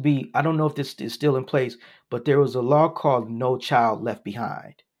used to be, I don't know if this is still in place, but there was a law called No Child Left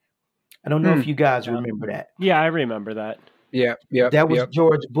Behind. I don't know if you guys remember that. Yeah, I remember that. Yeah. Yeah. That was Yep.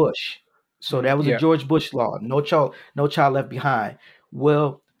 George Bush. So that was a Yeah. George Bush law. No child left behind.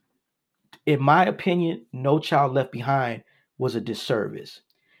 Well, in my opinion, No Child Left Behind was a disservice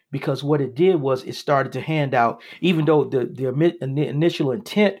because what it did was it started to hand out, even though the initial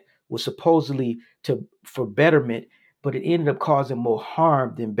intent was supposedly for betterment, but it ended up causing more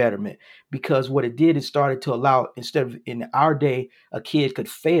harm than betterment because what it did is started to allow, instead of in our day a kid could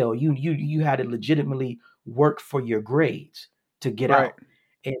fail, you had to legitimately work for your grades to get Right. out.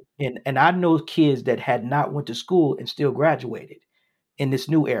 And I know kids that had not went to school and still graduated in this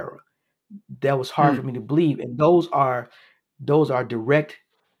new era. That was hard for me to believe, and those are direct,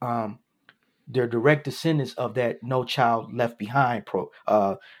 they're direct descendants of that No Child Left Behind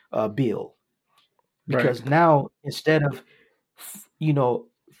bill. Because now instead of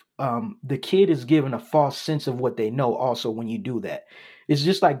the kid is given a false sense of what they know. Also, when you do that, it's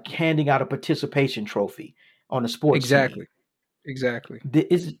just like handing out a participation trophy on a sports team. Exactly.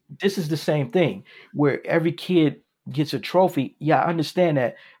 This is the same thing where every kid gets a trophy. Yeah, I understand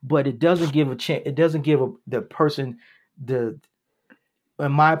that, but it doesn't give a chance. It doesn't give the person in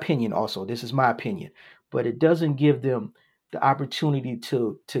my opinion, also, this is my opinion, but it doesn't give them the opportunity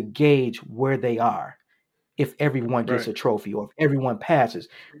to gauge where they are. If everyone gets a trophy or if everyone passes,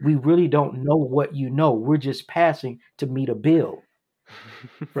 we really don't know what you know. We're just passing to meet a bill.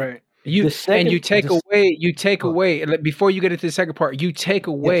 Right. You take away before you get into the second part, you take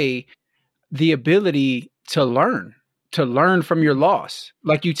away the ability to learn from your loss.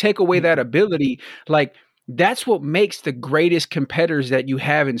 Like you take away that ability. Like that's what makes the greatest competitors that you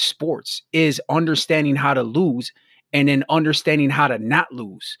have in sports is understanding how to lose and then understanding how to not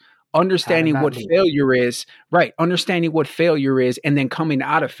lose. Understanding what failure is, right? Understanding what failure is and then coming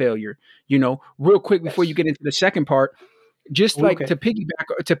out of failure, real quick before you get into the second part. Just to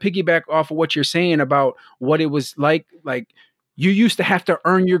piggyback off of what you're saying about what it was like you used to have to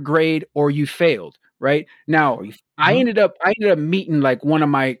earn your grade or you failed, right? Now, I ended up meeting like one of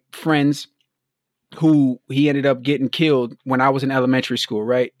my friends who he ended up getting killed when I was in elementary school,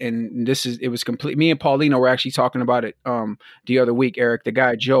 right? And it was complete. Me and Paulino were actually talking about it the other week, Eric, the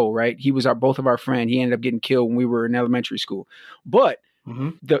guy Joe, right? He was both of our friend. He ended up getting killed when we were in elementary school. But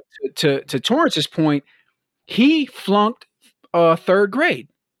to Torrance's point, he flunked third grade,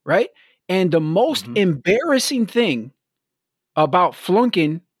 right? And the most embarrassing thing about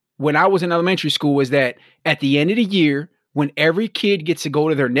flunking when I was in elementary school was that at the end of the year, when every kid gets to go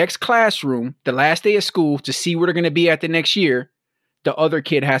to their next classroom, the last day of school, to see where they're going to be at the next year, the other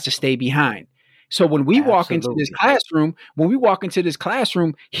kid has to stay behind. So when we walk into this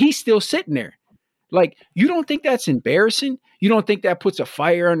classroom, he's still sitting there. Like, you don't think that's embarrassing? You don't think that puts a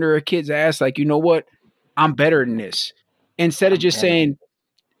fire under a kid's ass? Like, you know what? I'm better than this. Instead of just saying,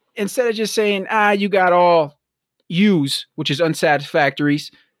 you got all U's, which is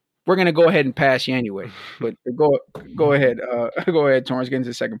unsatisfactories, we're gonna go ahead and pass you anyway. But go ahead, go ahead, Torrance. Get into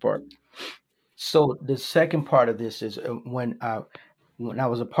the second part. So the second part of this is when I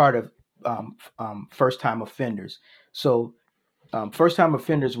was a part of first time offenders. So first time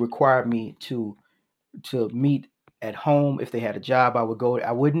offenders required me to meet at home. If they had a job, I would go.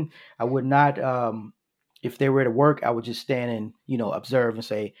 I would not. If they were to work, I would just stand and, observe and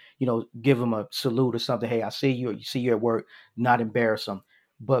say, give them a salute or something. Hey, I see you. You see you at work. Not embarrass them.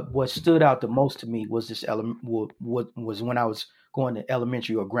 But what stood out the most to me was this element. What was when I was going to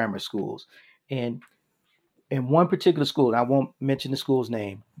elementary or grammar schools, and in one particular school, and I won't mention the school's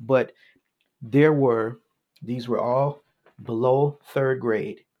name, but these were all below third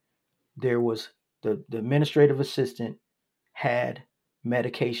grade. There was the administrative assistant had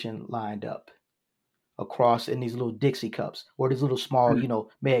medication lined up across in these little Dixie cups or these little small,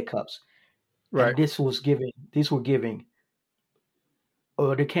 med cups. Right. And these were giving,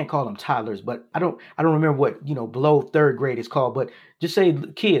 or they can't call them toddlers, but I don't remember what, below third grade is called, but just say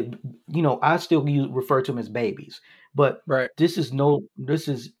kid, I still refer to them as babies, but right. This is no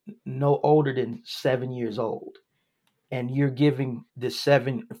older than 7 years old. And you're giving the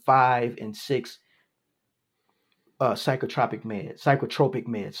 7, 5, and 6 psychotropic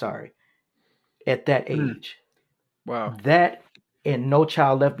meds, sorry, at that age. Wow. That and No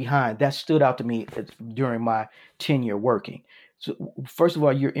Child Left Behind, that stood out to me during my tenure working. So first of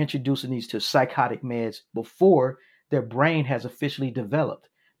all, you're introducing these to psychotic meds before their brain has officially developed.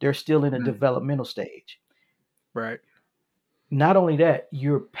 They're still in a developmental stage. Right. Not only that,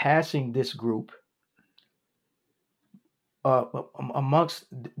 you're passing this group amongst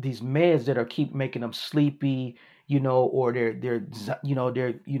these meds that keep making them sleepy, or they're you're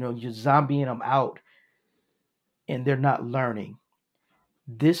zombieing them out, and they're not learning.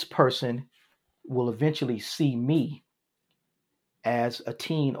 This person will eventually see me as a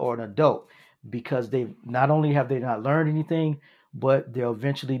teen or an adult, because they not only have they not learned anything, but they'll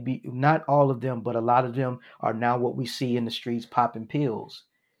eventually be, not all of them, but a lot of them are now what we see in the streets popping pills.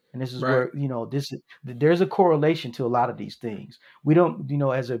 And this is Right. where, there's a correlation to a lot of these things. We don't,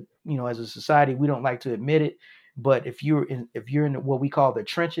 as a society, we don't like to admit it. But if you're in what we call the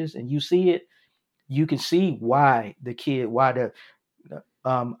trenches and you see it, you can see why Berto,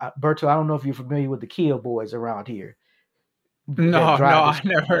 I don't know if you're familiar with the Kia boys around here. No, I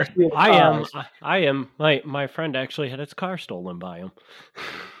never. I am. My friend actually had his car stolen by him.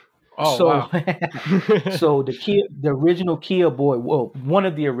 Oh, so, wow. So the original Kia boy, one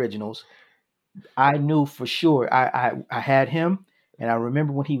of the originals, I knew for sure. I had him, and I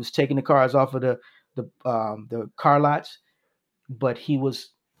remember when he was taking the cars off of the car lots, but he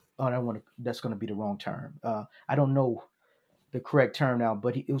was. Oh, I don't want to. That's going to be the wrong term. I don't know the correct term now,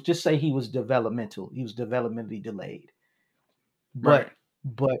 but it was just say he was developmental. He was developmentally delayed. But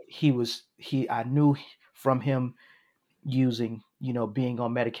I knew from him using, being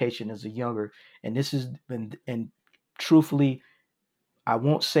on medication as a younger, and this is, and truthfully, I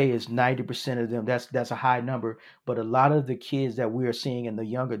won't say it's 90% of them. That's a high number, but a lot of the kids that we are seeing in the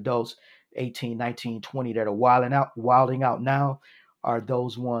young adults, 18, 19, 20, that are wilding out now, are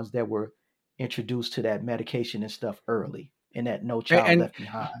those ones that were introduced to that medication and stuff early, and that No Child Left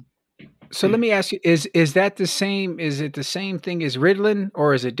Behind. So let me ask you: is that the same? Is it the same thing as Ritalin,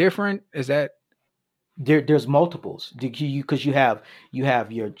 or is it different? Is that there's multiples? Because you have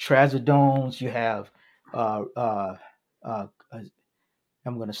your trazodones, you have I'm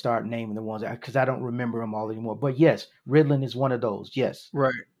going to start naming the ones because I don't remember them all anymore. But yes, Ritalin is one of those. Yes.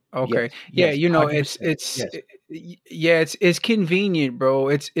 Right. Okay. Yes. It's convenient, bro.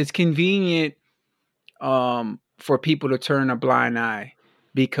 It's convenient for people to turn a blind eye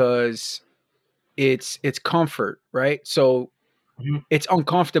because it's comfort, right? So it's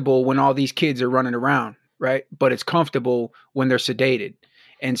uncomfortable when all these kids are running around, right? But it's comfortable when they're sedated.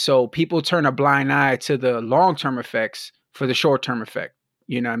 And so people turn a blind eye to the long-term effects for the short-term effect.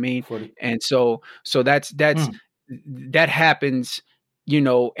 You know what I mean? And so that happens,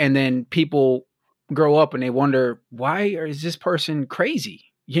 and then people grow up and they wonder, why is this person crazy?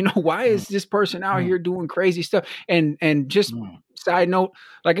 Why is this person out here doing crazy stuff? And just side note,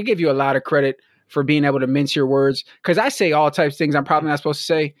 like, I give you a lot of credit for being able to mince your words, because I say all types of things I'm probably not supposed to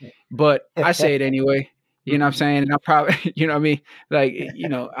say, but I say it anyway. You know what I'm saying? And I probably, you know what I mean? Like,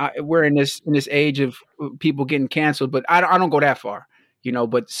 we're in this age of people getting canceled, but I don't go that far,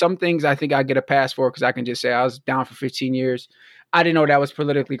 but some things I think I get a pass for, because I can just say I was down for 15 years. I didn't know that was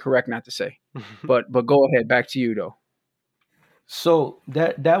politically correct not to say, but go ahead. Back to you though. So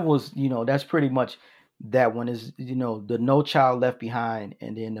that was, that's pretty much that one is, the No Child Left Behind,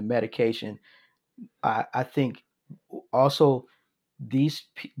 and then the medication. I think also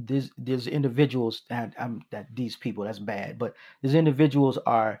there's individuals that these people, that's bad, but these individuals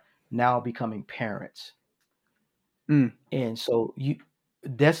are now becoming parents. And so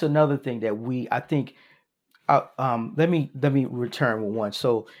that's another thing that I think, let me return with one.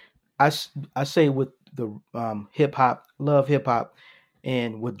 So I say with the hip hop, love hip hop,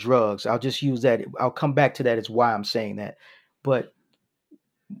 and with drugs, I'll just use that. I'll come back to that as why I'm saying that. But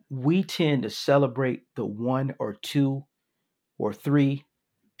we tend to celebrate the 1 or 2 or 3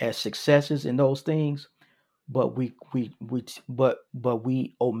 as successes in those things, but we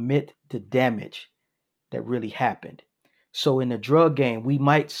omit the damage that really happened. So in the drug game, we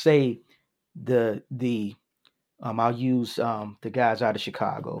might say I'll use the guys out of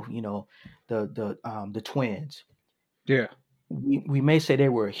Chicago, the Twins. Yeah. We may say they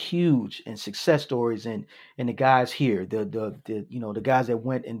were huge and success stories, and the guys here, the guys that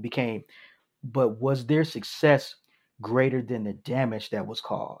went and became, but was their success greater than the damage that was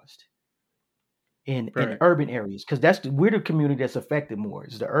caused in urban areas? Because we're the community that's affected more,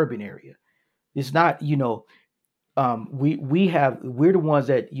 is the urban area. It's not, we're the ones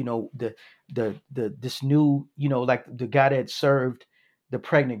that, this new, like the guy that served the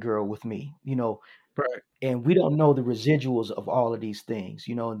pregnant girl with me, and we don't know the residuals of all of these things,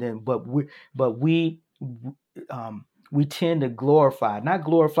 and then, but we tend to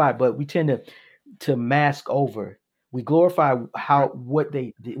but we tend to mask over. We glorify what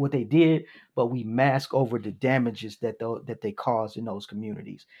they did, but we mask over the damages that they caused in those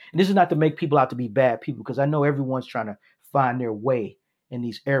communities. And this is not to make people out to be bad people, because I know everyone's trying to find their way in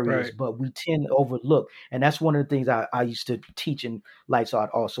these areas, but we tend to overlook. And that's one of the things I used to teach in Lights Out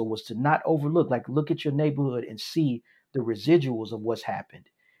also, was to not overlook, like look at your neighborhood and see the residuals of what's happened.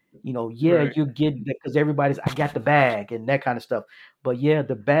 You're getting that because everybody's, I got the bag and that kind of stuff. But yeah,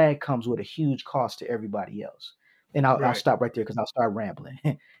 the bag comes with a huge cost to everybody else. And I'll stop right there because I'll start rambling.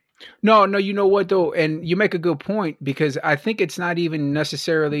 No, you know what though? And you make a good point, because I think it's not even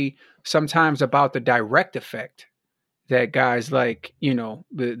necessarily sometimes about the direct effect that guys like,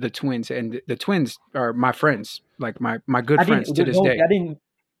 the Twins, and the Twins are my friends, like my good friends to this day.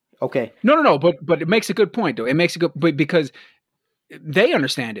 Okay. No. But it makes a good point though. It makes a good point because they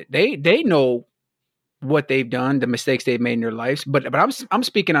understand it. They know what they've done, the mistakes they've made in their lives. But I'm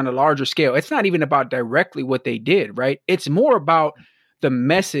speaking on a larger scale. It's not even about directly what they did, right? It's more about the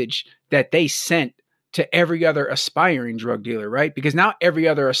message that they sent to every other aspiring drug dealer, right? Because now every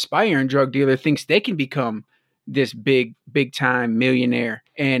other aspiring drug dealer thinks they can become this big time millionaire,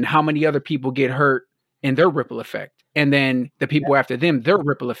 and how many other people get hurt and their ripple effect. And then the people after them, their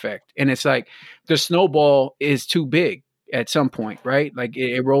ripple effect. And it's like the snowball is too big at some point, right? Like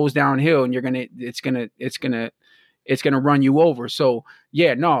it rolls downhill, and it's gonna run you over. So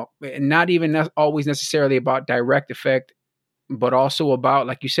yeah, no, not even always necessarily about direct effect, but also about,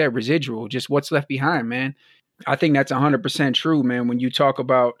 like you said, residual, just what's left behind, man. I think that's 100% true, man. When you talk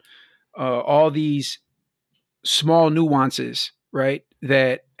about all these small nuances, right,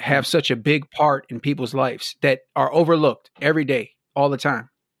 that have such a big part in people's lives that are overlooked every day, all the time.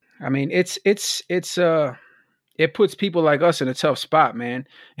 I mean, it puts people like us in a tough spot, man.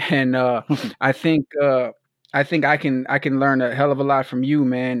 And I think I can learn a hell of a lot from you,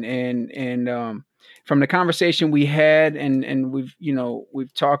 man. And from the conversation we had, and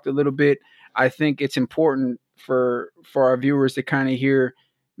we've talked a little bit. I think it's important for our viewers to kind of hear,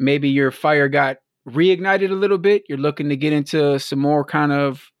 maybe your fire got reignited a little bit. You're looking to get into some more kind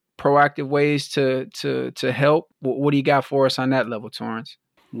of proactive ways to help. What do you got for us on that level, Torrance?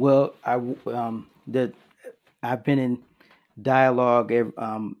 Well, I've been in dialogue.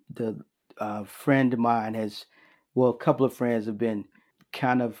 The friend of mine a couple of friends have been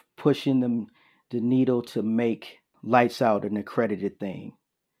kind of pushing the needle to make Lights Out an accredited thing,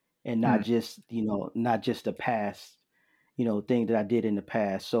 and not just a past, thing that I did in the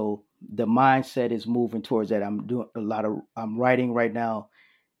past. So the mindset is moving towards that. I'm writing right now,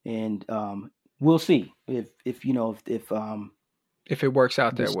 and we'll see if it works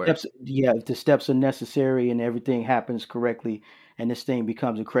out that way. If the steps are necessary and everything happens correctly and this thing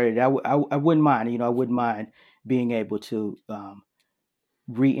becomes accredited, I wouldn't mind. I wouldn't mind being able to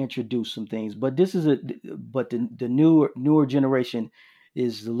reintroduce some things. But the newer generation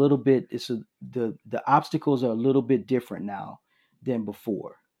is a little bit. The obstacles are a little bit different now than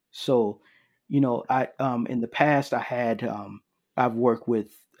before. So, I in the past I've worked with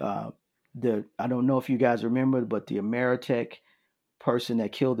I don't know if you guys remember, but the Ameritech person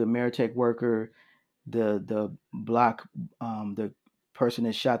that killed the Ameritech worker, the person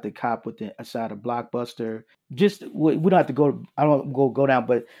that shot the cop with the side of Blockbuster. Just we don't have to go. I don't go down,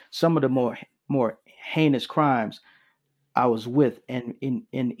 but some of the more heinous crimes. I was with, and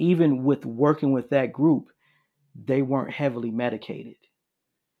even with working with that group, they weren't heavily medicated.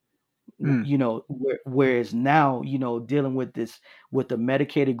 Mm, Whereas now, dealing with this with the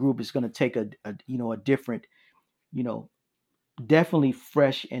medicated group is going to take a different, you know, definitely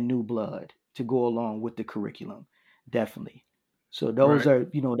fresh and new blood to go along with the curriculum, definitely. So those right.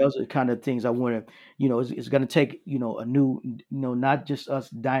 are, those are the kind of things I want to, it's going to take, a new, not just us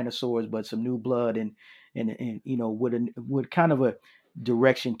dinosaurs, but some new blood and with kind of a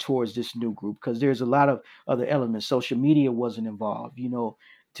direction towards this new group, because there's a lot of other elements. Social media wasn't involved,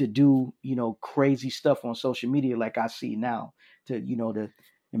 to do, crazy stuff on social media like I see now, to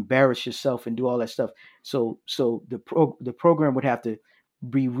embarrass yourself and do all that stuff. So the program would have to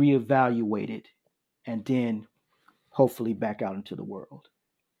be reevaluated and then hopefully back out into the world.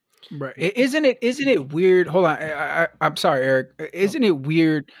 Right. Isn't it weird? Hold on. I'm sorry, Eric. Isn't it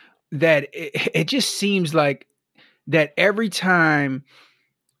weird that it just seems like that every time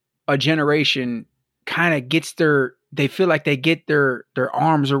a generation kind of they feel like they get their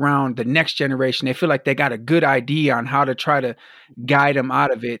arms around the next generation. They feel like they got a good idea on how to try to guide them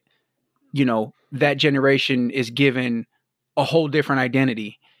out of it. That generation is given a whole different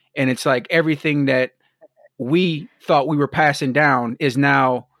identity. And it's like everything that we thought we were passing down is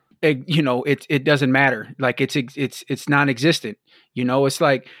now, it doesn't matter. Like it's non-existent. It's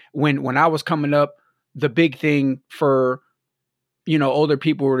like when I was coming up, the big thing for, older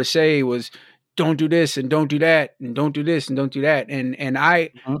people were to say was, don't do this and don't do that and don't do this and don't do that. And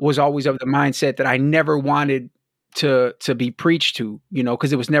I was always of the mindset that I never wanted to be preached to,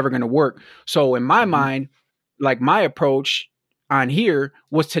 because it was never going to work. So in my mind, like my approach on here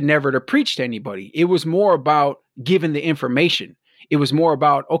was to never to preach to anybody. It was more about giving the information. It was more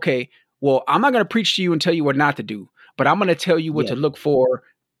about, okay, well, I'm not going to preach to you and tell you what not to do, but I'm going to tell you what to look for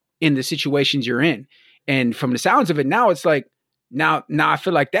in the situations you're in. And from the sounds of it, now it's like, now I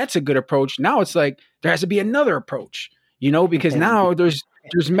feel like that's a good approach. Now it's like there has to be another approach, because now there's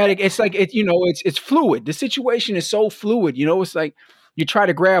it's like it's fluid. The situation is so fluid. It's like you try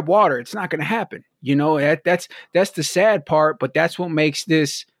to grab water, it's not going to happen. That's the sad part, but that's what makes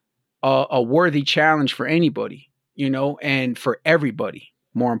this a worthy challenge for anybody, and for everybody.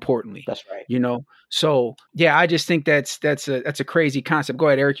 More importantly, that's right. So yeah, I just think that's a crazy concept. Go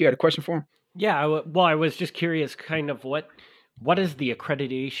ahead, Eric. You had a question for him? Yeah, well, I was just curious, kind of what does the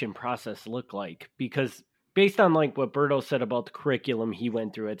accreditation process look like? Because based on like what Berto said about the curriculum he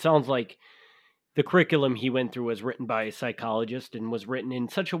went through, it sounds like the curriculum he went through was written by a psychologist and was written in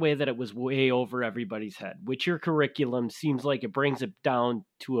such a way that it was way over everybody's head, which your curriculum seems like it brings it down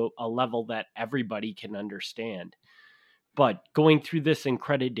to a level that everybody can understand. But going through this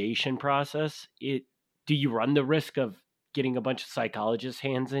accreditation process, do you run the risk of getting a bunch of psychologists'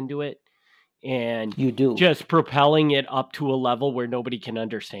 hands into it? And you do just propelling it up to a level where nobody can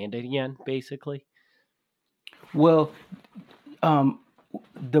understand it again, basically. Well,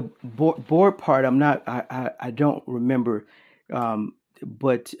 the board part, I don't remember,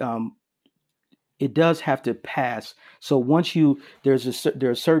 but it does have to pass. So once there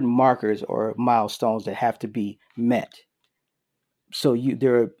are certain markers or milestones that have to be met. So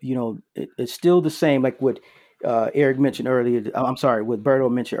it's still the same, like what Eric mentioned earlier. I'm sorry, what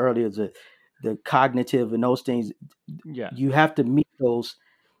Berto mentioned earlier, the cognitive and those things. Yeah, you have to meet those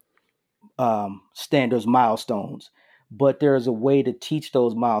standards, milestones, but there's a way to teach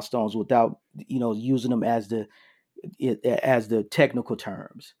those milestones without using them as the technical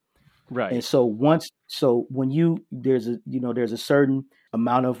terms. right. And so when there's a certain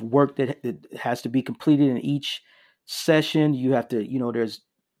amount of work that has to be completed in each session. You have to there's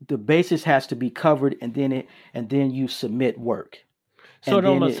the basis has to be covered, and then you submit work. So it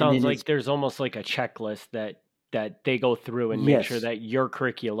almost sounds like there's almost like a checklist that they go through and make sure Yes. that your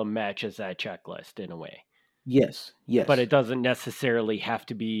curriculum matches that checklist in a way. Yes. But it doesn't necessarily have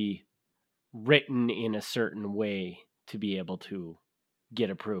to be written in a certain way to be able to get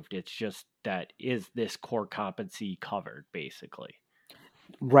approved. It's just that is this core competency covered, basically.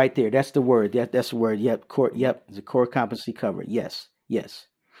 Right there. That's the word. That's the word. Yep. The core competency covered. Yes.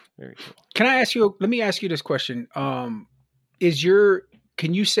 Very cool. Let me ask you this question. Is your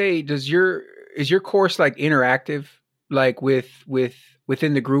course like interactive, like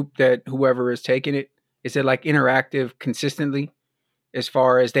within the group that whoever is taking it? Is it like interactive consistently as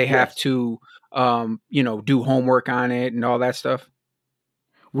far as they have to, do homework on it and all that stuff?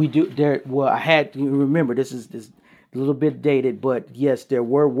 We do there. Well, I had to remember this is a little bit dated, but yes, there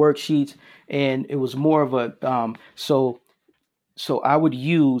were worksheets, and it was more of a so I would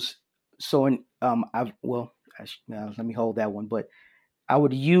use let me hold that one, but I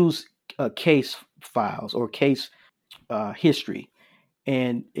would use case files or case history,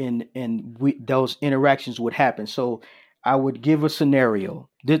 and those interactions would happen. So I would give a scenario.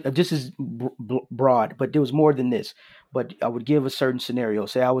 This is broad, but there was more than this. But I would give a certain scenario.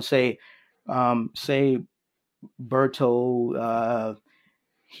 I would say, say Berto,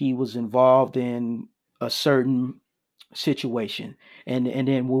 he was involved in a certain situation, and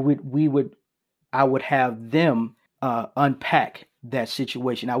then I would have them unpack that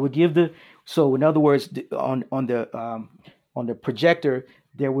situation. I would give so in other words, on the projector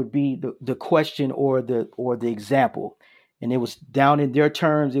there would be the question or the example, and it was down in their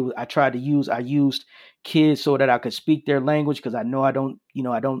terms. I used kids so that I could speak their language, because I know I don't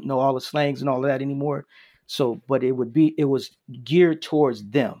know all the slangs and all of that anymore. So, but it was geared towards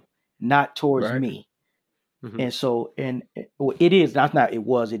them, not towards me. Mm-hmm. And so, it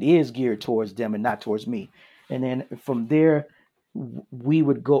is geared towards them and not towards me. And then from there,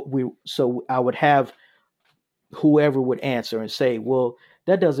 so I would have whoever would answer and say, well,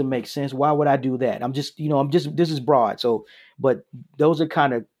 that doesn't make sense. Why would I do that? This is broad. So, but those are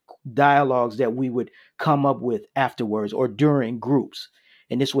kind of dialogues that we would come up with afterwards or during groups.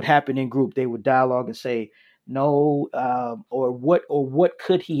 And this would happen in group. They would dialogue and say, no, or what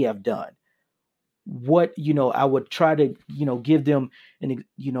could he have done? What, I would try to, give them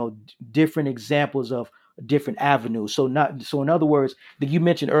different examples of different avenues. So in other words, that you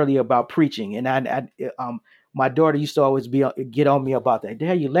mentioned earlier about preaching, and my daughter used to always get on me about that.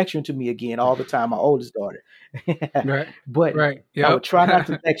 Dad, you're lecturing to me again all the time. My oldest daughter. Right. But right. Yep. I would try not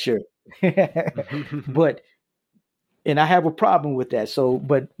to lecture, and I have a problem with that. So,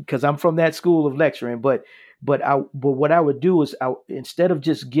 but because I'm from that school of lecturing, but what I would do is instead of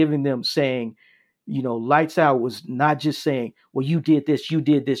just giving them saying, lights out, was not just saying, well, you did this, you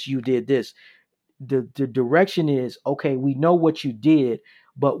did this, you did this. The direction is, okay, we know what you did,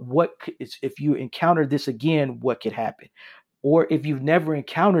 but if you encounter this again, what could happen? Or if you've never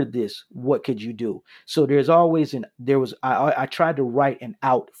encountered this, what could you do? So I tried to write an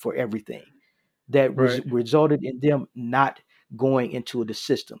out for everything that resulted in them not going into the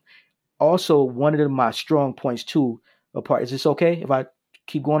system. Also, one of my strong points too, is this okay if I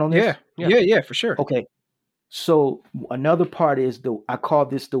keep going on this? Yeah, for sure. Okay. So another part is I call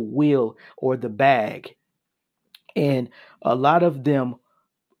this the wheel or the bag. And a lot of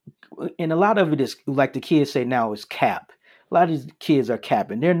it is, like the kids say now, is cap. A lot of these kids are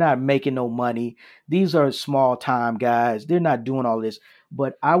capping. They're not making no money. These are small time guys. They're not doing all this.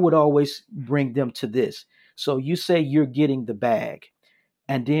 But I would always bring them to this. So you say you're getting the bag.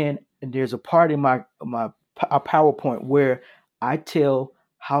 And then there's a part in my PowerPoint where I tell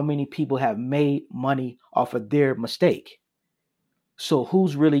how many people have made money off of their mistake. So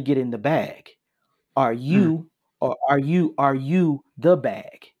who's really getting the bag? Are you or are you the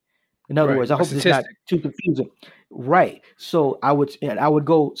bag? In other words, I hope it's not too confusing. Right. So I would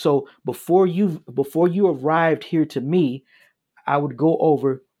go. So before you arrived here to me, I would go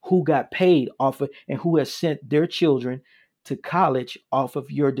over who got paid off of and who has sent their children to college off of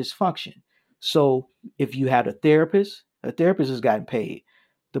your dysfunction. So if you had a therapist has gotten paid.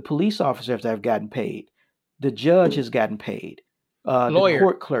 The police officers have gotten paid. The judge has gotten paid. The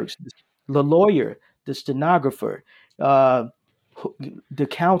court clerks, the lawyer, the stenographer, the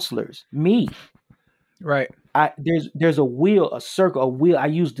counselors, me. Right. There's a wheel, a circle, a wheel. I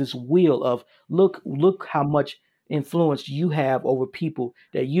use this wheel of look how much influence you have over people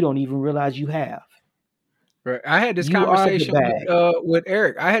that you don't even realize you have. Right. I had this conversation with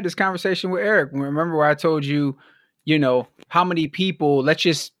Eric. Remember where I told you, how many people, let's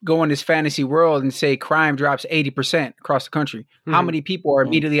just go in this fantasy world and say crime drops 80% across the country. Mm-hmm. How many people are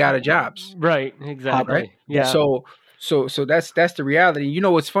immediately out of jobs? Right. Exactly. Right? Yeah. So that's the reality.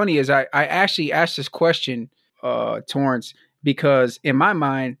 What's funny is I actually asked this question, Torrance, because in my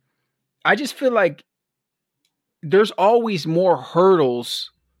mind, I just feel like there's always more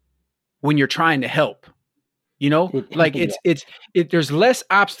hurdles when you're trying to help. There's less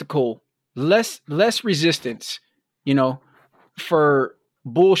obstacle, less resistance, for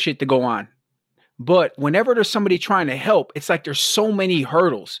bullshit to go on. But whenever there's somebody trying to help, it's like there's so many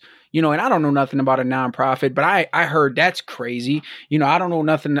hurdles, and I don't know nothing about a nonprofit, but I heard that's crazy. I don't know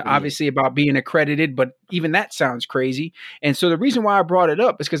nothing obviously about being accredited, but even that sounds crazy. And so the reason why I brought it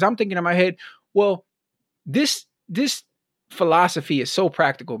up is because I'm thinking in my head, well, this philosophy is so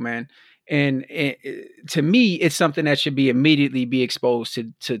practical, man. And to me, it's something that should be immediately be exposed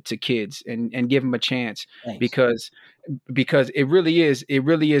to kids and give them a chance. Thanks. because it really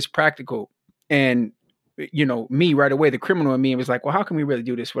is practical. And me right away, the criminal in me, was like, well, how can we really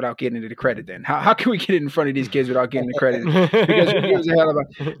do this without getting into the credit then? How can we get it in front of these kids without getting the credit? Because who gives a hell about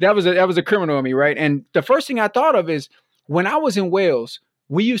that was a criminal in me, right? And the first thing I thought of is when I was in Wales,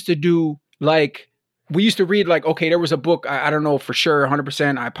 we used to read like, okay, there was a book, I don't know for sure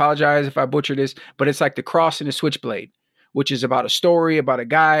 100%. I apologize if I butcher this, but it's like The Cross and the Switchblade, which is about a story about a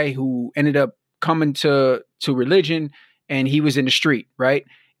guy who ended up coming to religion, and he was in the street, right?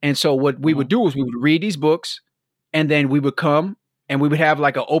 And so what we would do is we would read these books, and then we would come and we would have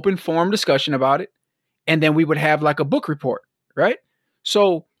like an open forum discussion about it. And then we would have like a book report, right?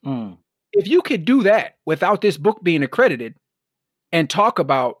 So if you could do that without this book being accredited and talk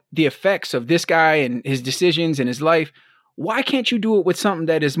about the effects of this guy and his decisions and his life, why can't you do it with something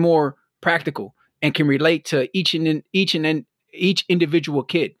that is more practical and can relate to each individual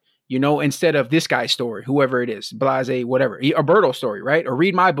kid? Instead of this guy's story, whoever it is, Blase, whatever, a Berto story, right? Or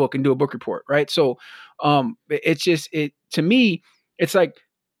read my book and do a book report, right? So to me, it's like,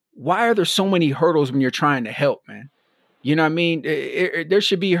 why are there so many hurdles when you're trying to help, man? You know what I mean? There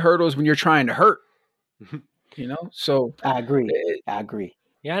should be hurdles when you're trying to hurt, So I agree.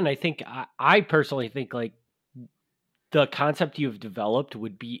 Yeah, and I think, I personally think like the concept you've developed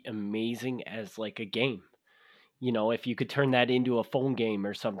would be amazing as like a game. If you could turn that into a phone game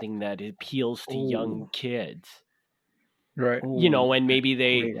or something that appeals to young kids, right? And maybe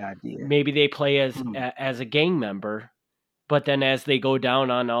they play as a gang member, but then as they go down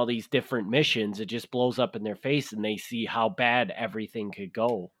on all these different missions, it just blows up in their face, and they see how bad everything could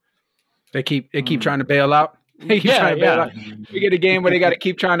go. They keep trying to bail out. They keep trying to bail out. We get a game where they got to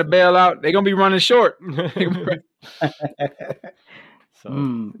keep trying to bail out. They're gonna be running short.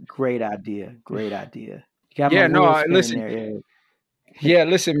 Great idea. Listen. Yeah,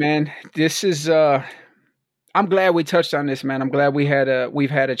 listen, man. This is. I'm glad we touched on this, man. I'm glad we've had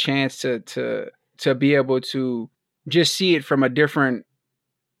a chance to be able to just see it from a different,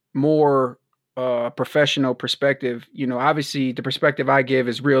 more professional perspective. Obviously, the perspective I give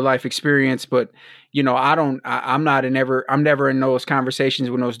is real life experience, but I'm never in those conversations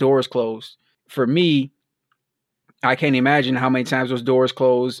when those doors closed. For me, I can't imagine how many times those doors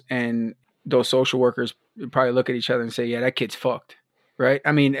close and those social workers probably look at each other and say, yeah, that kid's fucked. Right.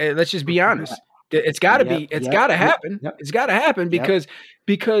 I mean, let's just be honest. It's gotta happen. It's gotta happen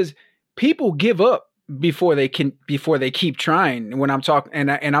because people give up before they keep trying. When I'm talking,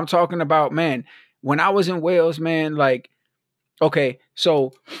 and I'm talking about, man, when I was in Wales, man, like, okay,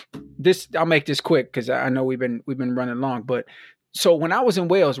 so I'll make this quick, cause I know we've been running long, but so when I was in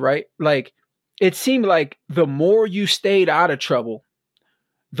Wales, right, like it seemed like the more you stayed out of trouble,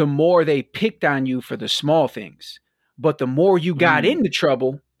 the more they picked on you for the small things. But the more you got into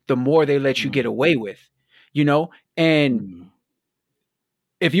trouble, the more they let you get away with, and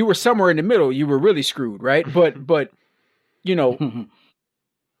if you were somewhere in the middle, you were really screwed. Right. But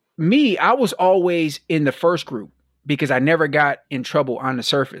me, I was always in the first group because I never got in trouble on the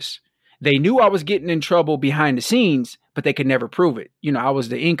surface. They knew I was getting in trouble behind the scenes, but they could never prove it. I was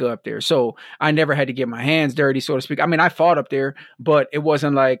the Inca up there. So I never had to get my hands dirty, so to speak. I mean, I fought up there, but it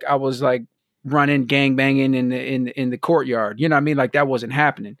wasn't like I was like running gang banging in the courtyard. You know what I mean? Like that wasn't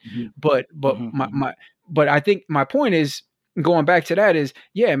happening. But I think my point is, going back to that is,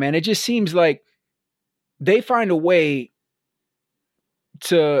 yeah, man, it just seems like they find a way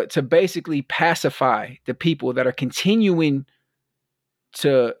to basically pacify the people that are continuing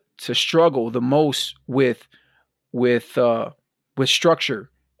to struggle the most with structure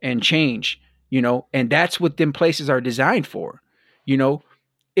and change, and that's what them places are designed for.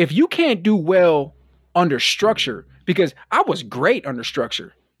 If you can't do well under structure, because I was great under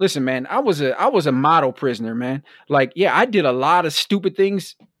structure. Listen, man, I was a model prisoner, man. Like, yeah, I did a lot of stupid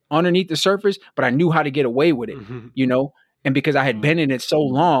things underneath the surface, but I knew how to get away with it, and because I had been in it so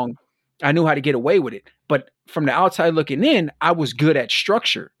long, I knew how to get away with it. But from the outside looking in, I was good at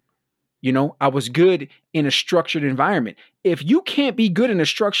structure. I was good in a structured environment. If you can't be good in a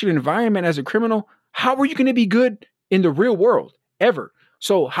structured environment as a criminal, how are you going to be good in the real world ever?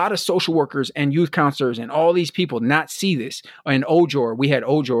 So how do social workers and youth counselors and all these people not see this? In OJOR, we had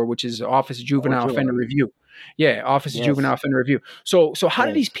OJOR, which is Office of Juvenile Offender Review. Yeah, Office of Juvenile Offender Review. So how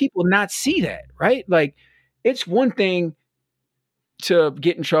do these people not see that, right? Like, it's one thing to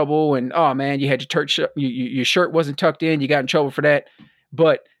get in trouble and, oh man, you had your shirt wasn't tucked in, you got in trouble for that.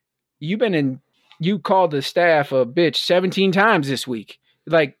 But you called the staff a bitch 17 times this week.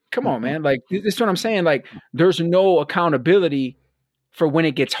 Like, come on, man. Like, this is what I'm saying. Like, there's no accountability for when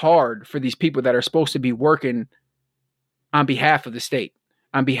it gets hard for these people that are supposed to be working on behalf of the state,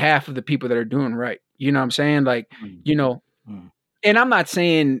 on behalf of the people that are doing right. You know what I'm saying? Like, and I'm not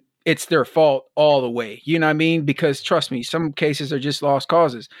saying it's their fault all the way. You know what I mean? Because trust me, some cases are just lost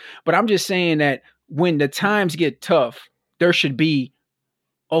causes. But I'm just saying that when the times get tough, there should be,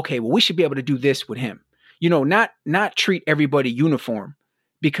 okay, well, we should be able to do this with him. You know, not treat everybody uniform,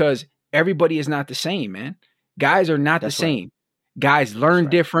 because everybody is not the same, man. Guys are not the same. Guys learn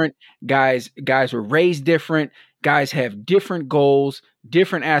different. Guys were raised different. Guys have different goals,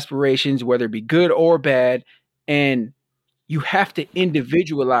 different aspirations, whether it be good or bad. And you have to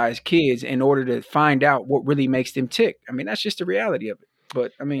individualize kids in order to find out what really makes them tick. I mean, that's just the reality of it.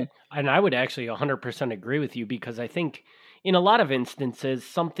 But I mean, and I would actually 100% agree with you, because I think in a lot of instances,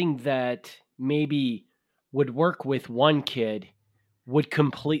 something that maybe would work with one kid would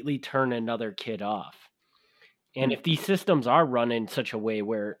completely turn another kid off. And if these systems are run in such a way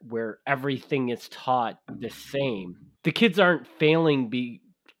where everything is taught the same, the kids aren't failing.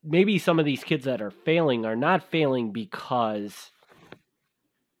 Maybe some of these kids that are failing are not failing because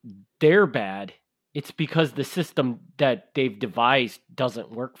they're bad. It's because the system that they've devised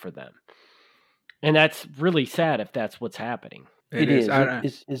doesn't work for them. And that's really sad if that's what's happening. It is.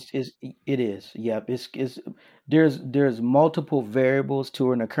 It is. Yeah. There's multiple variables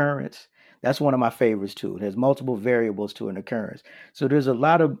to an occurrence. That's one of my favorites too. There's multiple variables to an occurrence. So there's a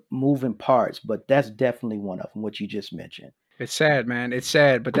lot of moving parts, but that's definitely one of them, what you just mentioned. It's sad, man. It's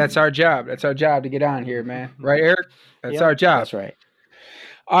sad, but that's our job. That's our job to get on here, man. Right, Eric? That's our job. That's right.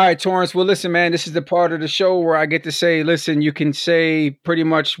 All right, Torrance. Well, listen, man, this is the part of the show where I get to say, listen, you can say pretty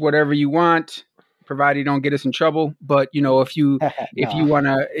much whatever you want, provided you don't get us in trouble. But, you know, if you want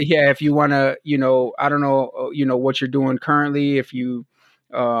to, you know, I don't know, you know, what you're doing currently, if you,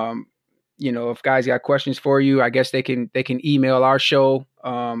 you know, if guys got questions for you, I guess they can email our show,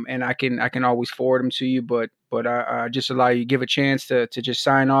 and I can always forward them to you. But I just allow you to give a chance to just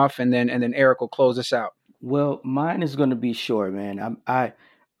sign off, and then Eric will close us out. Well, mine is going to be short, man.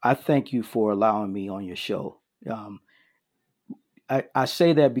 I thank you for allowing me on your show. I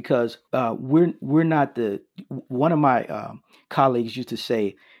say that because we're not one of my colleagues used to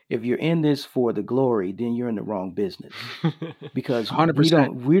say, if you're in this for the glory, then you're in the wrong business, because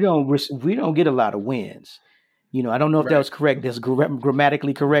 100%. we don't get a lot of wins. You know, I don't know if that was correct. That's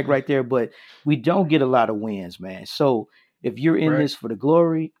grammatically correct right there, but we don't get a lot of wins, man. So if you're in this for the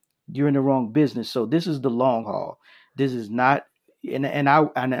glory, you're in the wrong business. So this is the long haul. This is not, and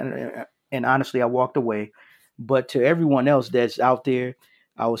honestly, I walked away. But to everyone else that's out there,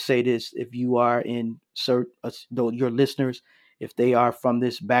 I will say this: if you are in your listeners, if they are from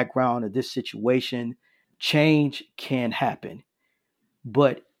this background or this situation, change can happen.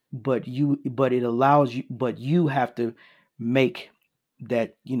 But it allows you, but you have to make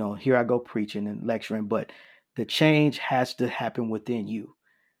that, you know, here I go preaching and lecturing, but the change has to happen within you.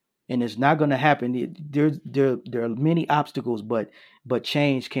 And it's not going to happen. There are many obstacles, but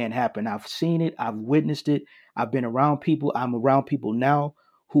change can happen. I've seen it. I've witnessed it. I've been around people. I'm around people now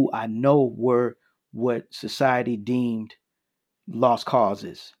who I know were what society deemed lost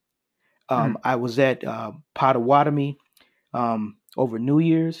causes. I was at Potawatomi over New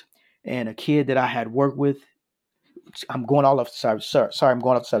Year's, and a kid that I had worked with. I'm going all off. Sorry, I'm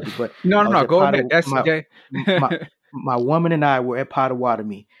going off the subject. But no, go ahead. That's okay. my woman and I were at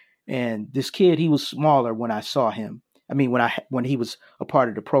Potawatomi, and this kid, he was smaller when I saw him. I mean, when he was a part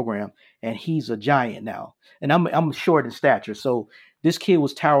of the program, and he's a giant now. And I'm short in stature, so this kid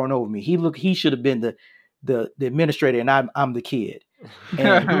was towering over me. He should have been the administrator, and I'm the kid.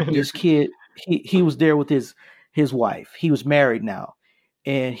 And this kid, he was there with his wife. He was married now,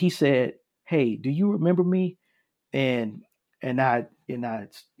 and he said, "Hey, do you remember me?" And I you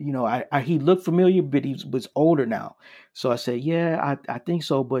know, he looked familiar, but he was older now. So I said, "Yeah, I think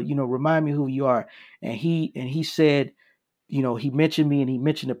so, but you know, remind me who you are." And he said, you know, he mentioned me and he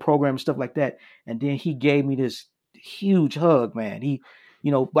mentioned the program and stuff like that. And then he gave me this huge hug, man. He,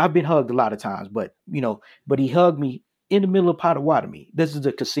 you know, I've been hugged a lot of times, but he hugged me in the middle of Potawatomi. This is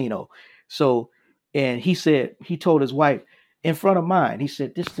a casino. So, and he said, he told his wife in front of mine, he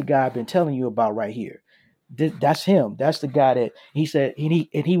said, "This is the guy I've been telling you about right here. That's him. That's the guy that," he said,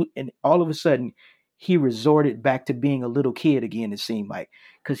 and all of a sudden he resorted back to being a little kid again, it seemed like,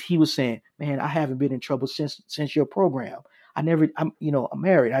 because he was saying, "Man, I haven't been in trouble since your program. I'm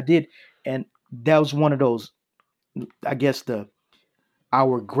married. I did." And that was one of those, I guess,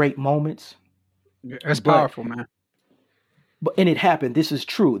 our great moments. That's powerful, man. And it happened. This is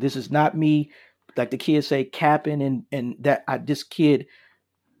true. This is not me, like the kids say, capping, and that this kid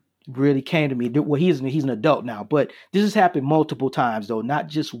really came to me. Well, he's an adult now, but this has happened multiple times, though, not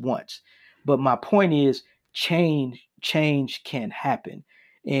just once. But my point is, change can happen,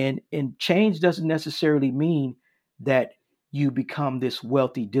 and change doesn't necessarily mean that you become this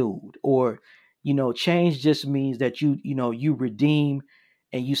wealthy dude. Or, change just means that you redeem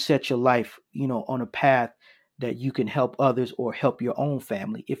and you set your life, on a path that you can help others or help your own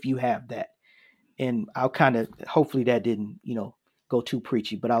family if you have that. And hopefully that didn't, go too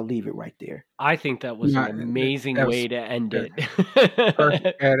preachy, but I'll leave it right there. I think that was an amazing way to end it.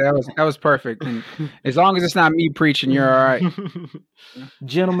 Perfect. Yeah, that was perfect. And as long as it's not me preaching, you're all right.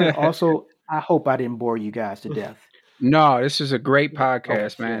 Gentlemen, also, I hope I didn't bore you guys to death. No, this is a great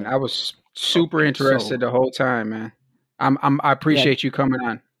podcast, man. I was super interested the whole time, man. I appreciate you coming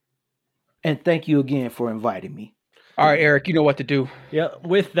on. And thank you again for inviting me. All right, Eric, you know what to do. Yeah,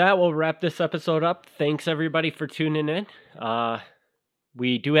 with that, we'll wrap this episode up. Thanks, everybody, for tuning in.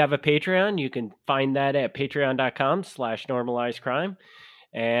 We do have a Patreon. You can find that at patreon.com/normalizedcrime.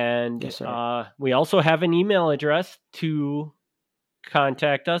 And yes, we also have an email address to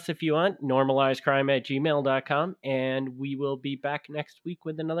contact us if you want, normalizedcrime@gmail.com. And we will be back next week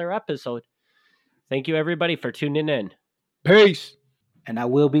with another episode. Thank you, everybody, for tuning in. Peace. And I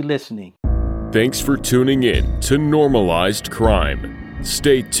will be listening. Thanks for tuning in to Normalized Crime.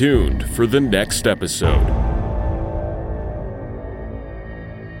 Stay tuned for the next episode.